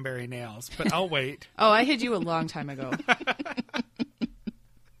about Jamberry nails, but I'll wait. Oh, I hid you a long time ago.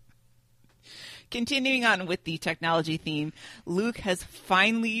 Continuing on with the technology theme, Luke has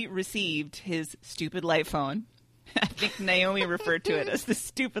finally received his stupid light phone. I think Naomi referred to it as the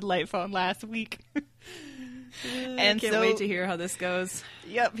stupid light phone last week. And can't wait to hear how this goes.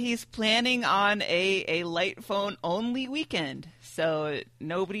 Yep, he's planning on a light phone only weekend. So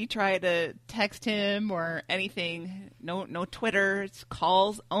nobody try to text him or anything. No Twitter. It's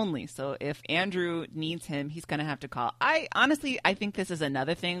calls only. So if Andrew needs him, he's going to have to call. I think this is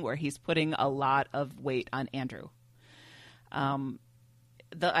another thing where he's putting a lot of weight on Andrew.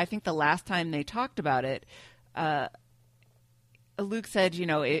 I think the last time they talked about it, Luke said,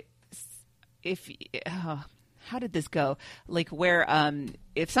 how did this go? Like where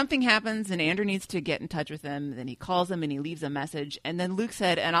if something happens and Andrew needs to get in touch with him, then he calls him and he leaves a message. And then Luke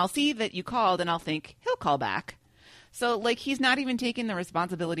said, and I'll see that you called and I'll think he'll call back. So like he's not even taking the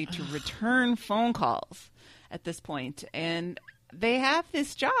responsibility to return phone calls at this point. And they have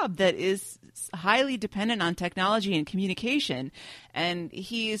this job that is highly dependent on technology and communication. And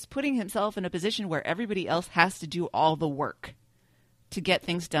he is putting himself in a position where everybody else has to do all the work to get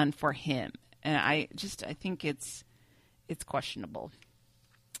things done for him. And I think it's questionable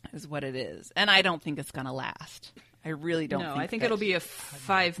is what it is. And I don't think it's going to last. I really don't think I think it'll be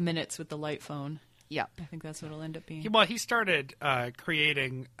 5 minutes with the light phone. Yep. I think that's what it'll end up being. Well, he started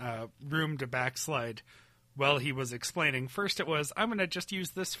creating room to backslide while he was explaining. First it was, I'm going to just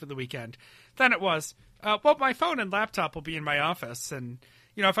use this for the weekend. Then it was, my phone and laptop will be in my office. And,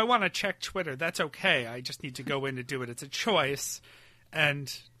 if I want to check Twitter, that's okay. I just need to go in to do it. It's a choice.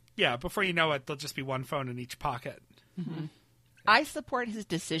 And... yeah, before you know it, there'll just be one phone in each pocket. Mm-hmm. I support his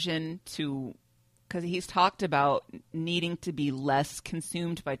decision because he's talked about needing to be less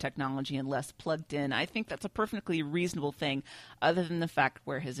consumed by technology and less plugged in. I think that's a perfectly reasonable thing, other than the fact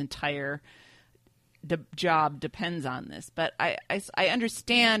where his entire job depends on this. But I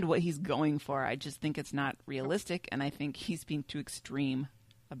understand what he's going for. I just think it's not realistic, and I think he's being too extreme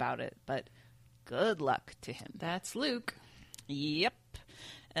about it. But good luck to him. That's Luke. Yep.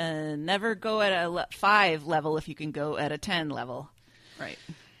 Never go at a 5 level if you can go at a 10 level. Right.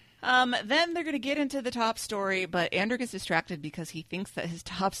 Then they're going to get into the top story, but Andrew gets distracted because he thinks that his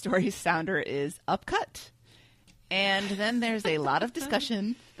top story sounder is Upcut. And then there's a lot of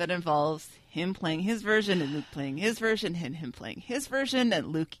discussion that involves him playing his version and Luke playing his version and him playing his version and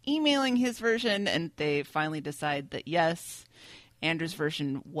Luke emailing his version. And they finally decide that, yes, Andrew's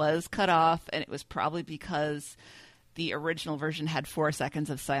version was cut off, and it was probably because the original version had 4 seconds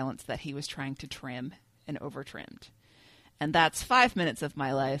of silence that he was trying to trim and over-trimmed. And that's 5 minutes of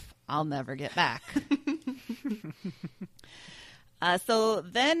my life I'll never get back. So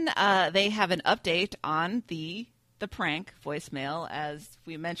then they have an update on the prank voicemail, as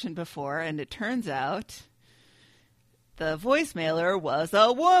we mentioned before, and it turns out the voicemailer was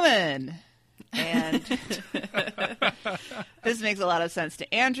a woman. And this makes a lot of sense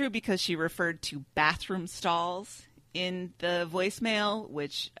to Andrew because she referred to bathroom stalls in the voicemail,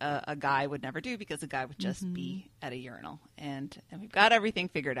 which a guy would never do because a guy would just be at a urinal. And we've got everything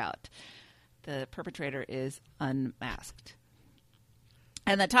figured out. The perpetrator is unmasked.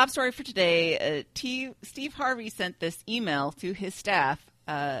 And the top story for today, Steve Harvey sent this email to his staff,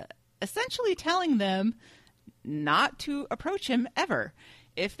 essentially telling them not to approach him ever.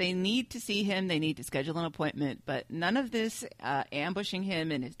 If they need to see him, they need to schedule an appointment, but none of this ambushing him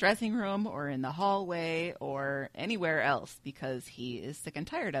in his dressing room or in the hallway or anywhere else, because he is sick and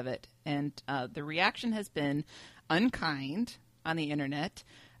tired of it. And the reaction has been unkind on the internet.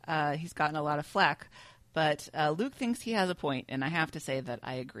 He's gotten a lot of flack, but Luke thinks he has a point, and I have to say that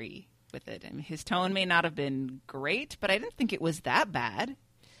I agree with it. I mean, his tone may not have been great, but I didn't think it was that bad.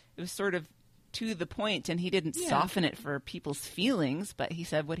 It was sort of to the point, and he didn't soften it for people's feelings, but he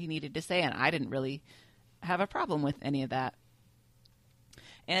said what he needed to say, and I didn't really have a problem with any of that.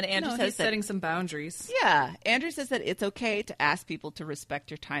 And Andrew says he's setting some boundaries. Yeah, Andrew says that it's okay to ask people to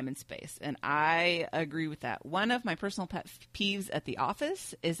respect your time and space, and I agree with that. One of my personal pet peeves at the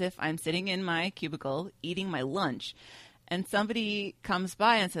office is if I'm sitting in my cubicle eating my lunch, and somebody comes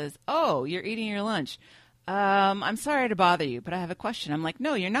by and says, "Oh, you're eating your lunch. I'm sorry to bother you, but I have a question." I'm like,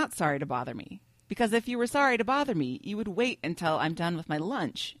 no, you're not sorry to bother me. Because if you were sorry to bother me, you would wait until I'm done with my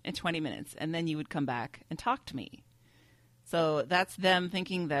lunch in 20 minutes, and then you would come back and talk to me. So that's them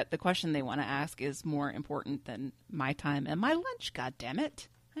thinking that the question they want to ask is more important than my time and my lunch, goddammit.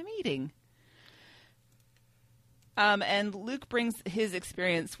 I'm eating. And Luke brings his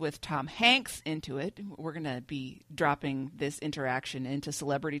experience with Tom Hanks into it. We're going to be dropping this interaction into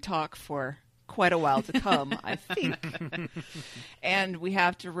celebrity talk for quite a while to come, I think. And we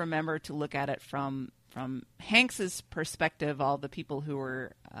have to remember to look at it from Hanks's perspective. All the people who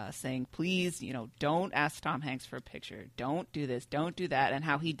were saying, please, don't ask Tom Hanks for a picture, don't do this, don't do that, and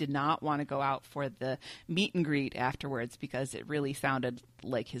how he did not want to go out for the meet and greet afterwards because it really sounded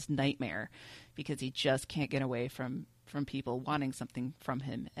like his nightmare, because he just can't get away from people wanting something from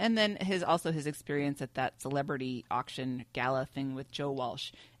him. And then his experience at that celebrity auction gala thing with Joe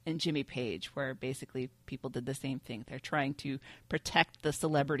Walsh and Jimmy Page, where basically people did the same thing. They're trying to protect the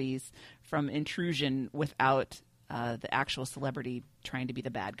celebrities from intrusion without the actual celebrity trying to be the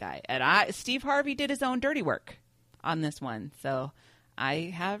bad guy. And Steve Harvey did his own dirty work on this one, so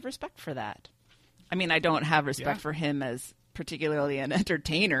I have respect for that. I mean, I don't have respect for him as particularly an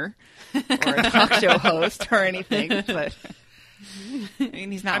entertainer or a talk show host or anything, but I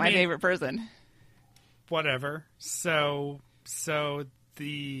mean, he's not my favorite person. Whatever. So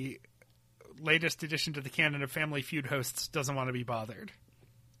the latest addition to the canon of Family Feud hosts doesn't want to be bothered.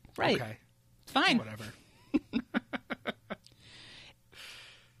 Right. Okay. It's fine. Whatever.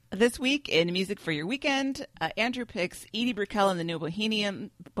 This week in Music for Your Weekend, Andrew picks Edie Brickell and the New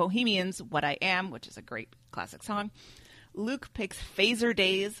Bohemians, What I Am, which is a great classic song. Luke picks Phaser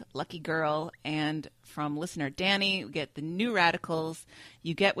Days, Lucky Girl, and from listener Danny, we get the New Radicals,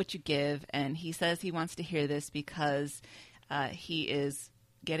 You Get What You Give, and he says he wants to hear this because he is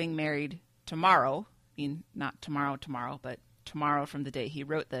getting married tomorrow. I mean, not tomorrow, but tomorrow from the day he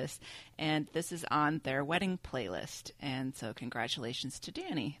wrote this, and this is on their wedding playlist, and so congratulations to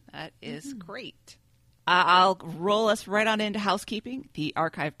Danny. That is great. I'll roll us right on into housekeeping. The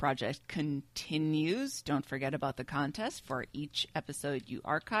archive project continues. Don't forget about the contest. For each episode you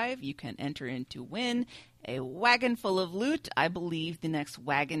archive, you can enter in to win a wagon full of loot. I believe the next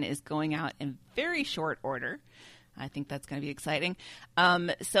wagon is going out in very short order. I think that's going to be exciting.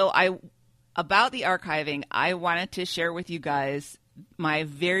 About the archiving, I wanted to share with you guys my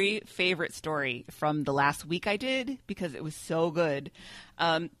very favorite story from the last week I did, because it was so good.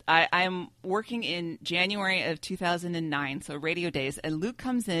 I'm working in January of 2009, so Radio Days, and Luke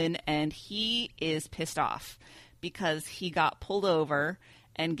comes in and he is pissed off because he got pulled over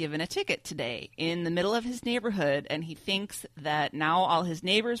and given a ticket today in the middle of his neighborhood, and he thinks that now all his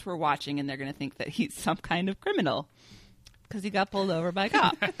neighbors were watching and they're going to think that he's some kind of criminal because he got pulled over by a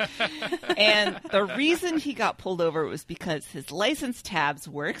cop. And the reason he got pulled over was because his license tabs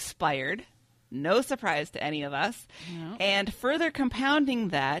were expired. No surprise to any of us. No. And further compounding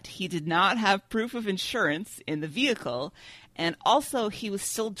that, he did not have proof of insurance in the vehicle, and also he was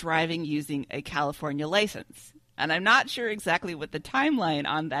still driving using a California license. And I'm not sure exactly what the timeline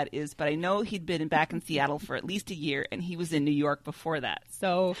on that is, but I know he'd been back in Seattle for at least a year, and he was in New York before that.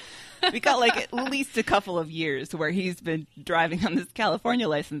 So we got like at least a couple of years where he's been driving on this California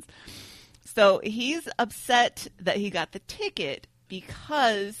license. So he's upset that he got the ticket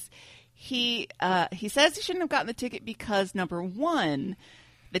because he says he shouldn't have gotten the ticket because, number one,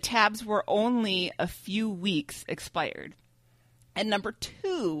 the tabs were only a few weeks expired. And number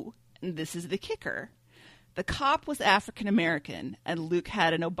two, and this is the kicker, the cop was African American, and Luke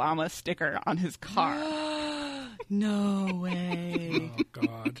had an Obama sticker on his car. No way. Oh,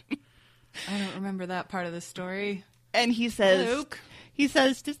 God. I don't remember that part of the story. And he says, He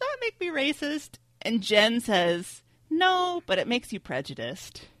says, "Does that make me racist?" And Jen says, "No, but it makes you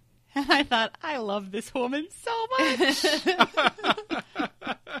prejudiced." And I thought, I love this woman so much.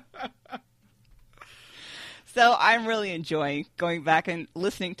 So I'm really enjoying going back and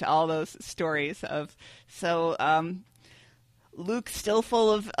listening to all those stories of Luke's still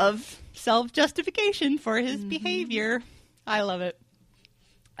full of self-justification for his behavior. I love it.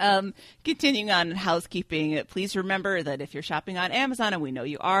 Continuing on housekeeping, please remember that if you're shopping on Amazon, and we know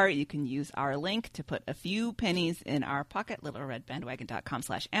you are, you can use our link to put a few pennies in our pocket,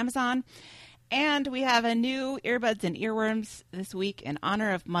 littleredbandwagon.com/Amazon. And we have a new Earbuds and Earworms this week in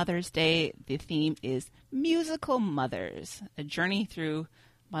honor of Mother's Day. The theme is Musical Mothers, a journey through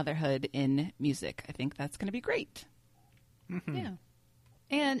motherhood in music. I think that's going to be great. Mm-hmm. Yeah.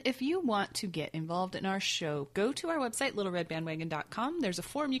 And if you want to get involved in our show, go to our website, littleredbandwagon.com. There's a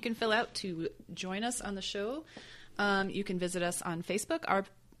form you can fill out to join us on the show. You can visit us on Facebook,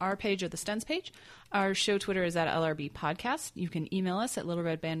 our page or the Stens page. Our show Twitter is at LRB Podcast. You can email us at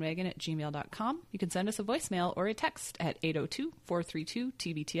littleredbandwagon@gmail.com. You can send us a voicemail or a text at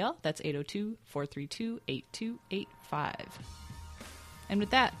 802-432-TBTL. That's 802-432-8285. And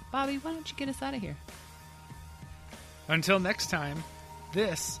with that, Bobby, why don't you get us out of here? Until next time,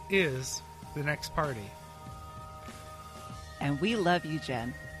 this is The Next Party. And we love you,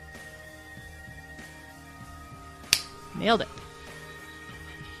 Jen. Nailed it.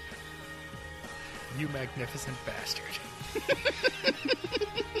 You magnificent bastard.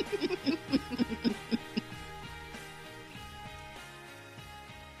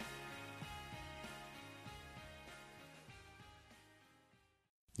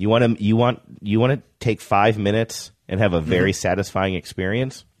 You want to take 5 minutes and have a very satisfying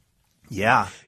experience? Yeah.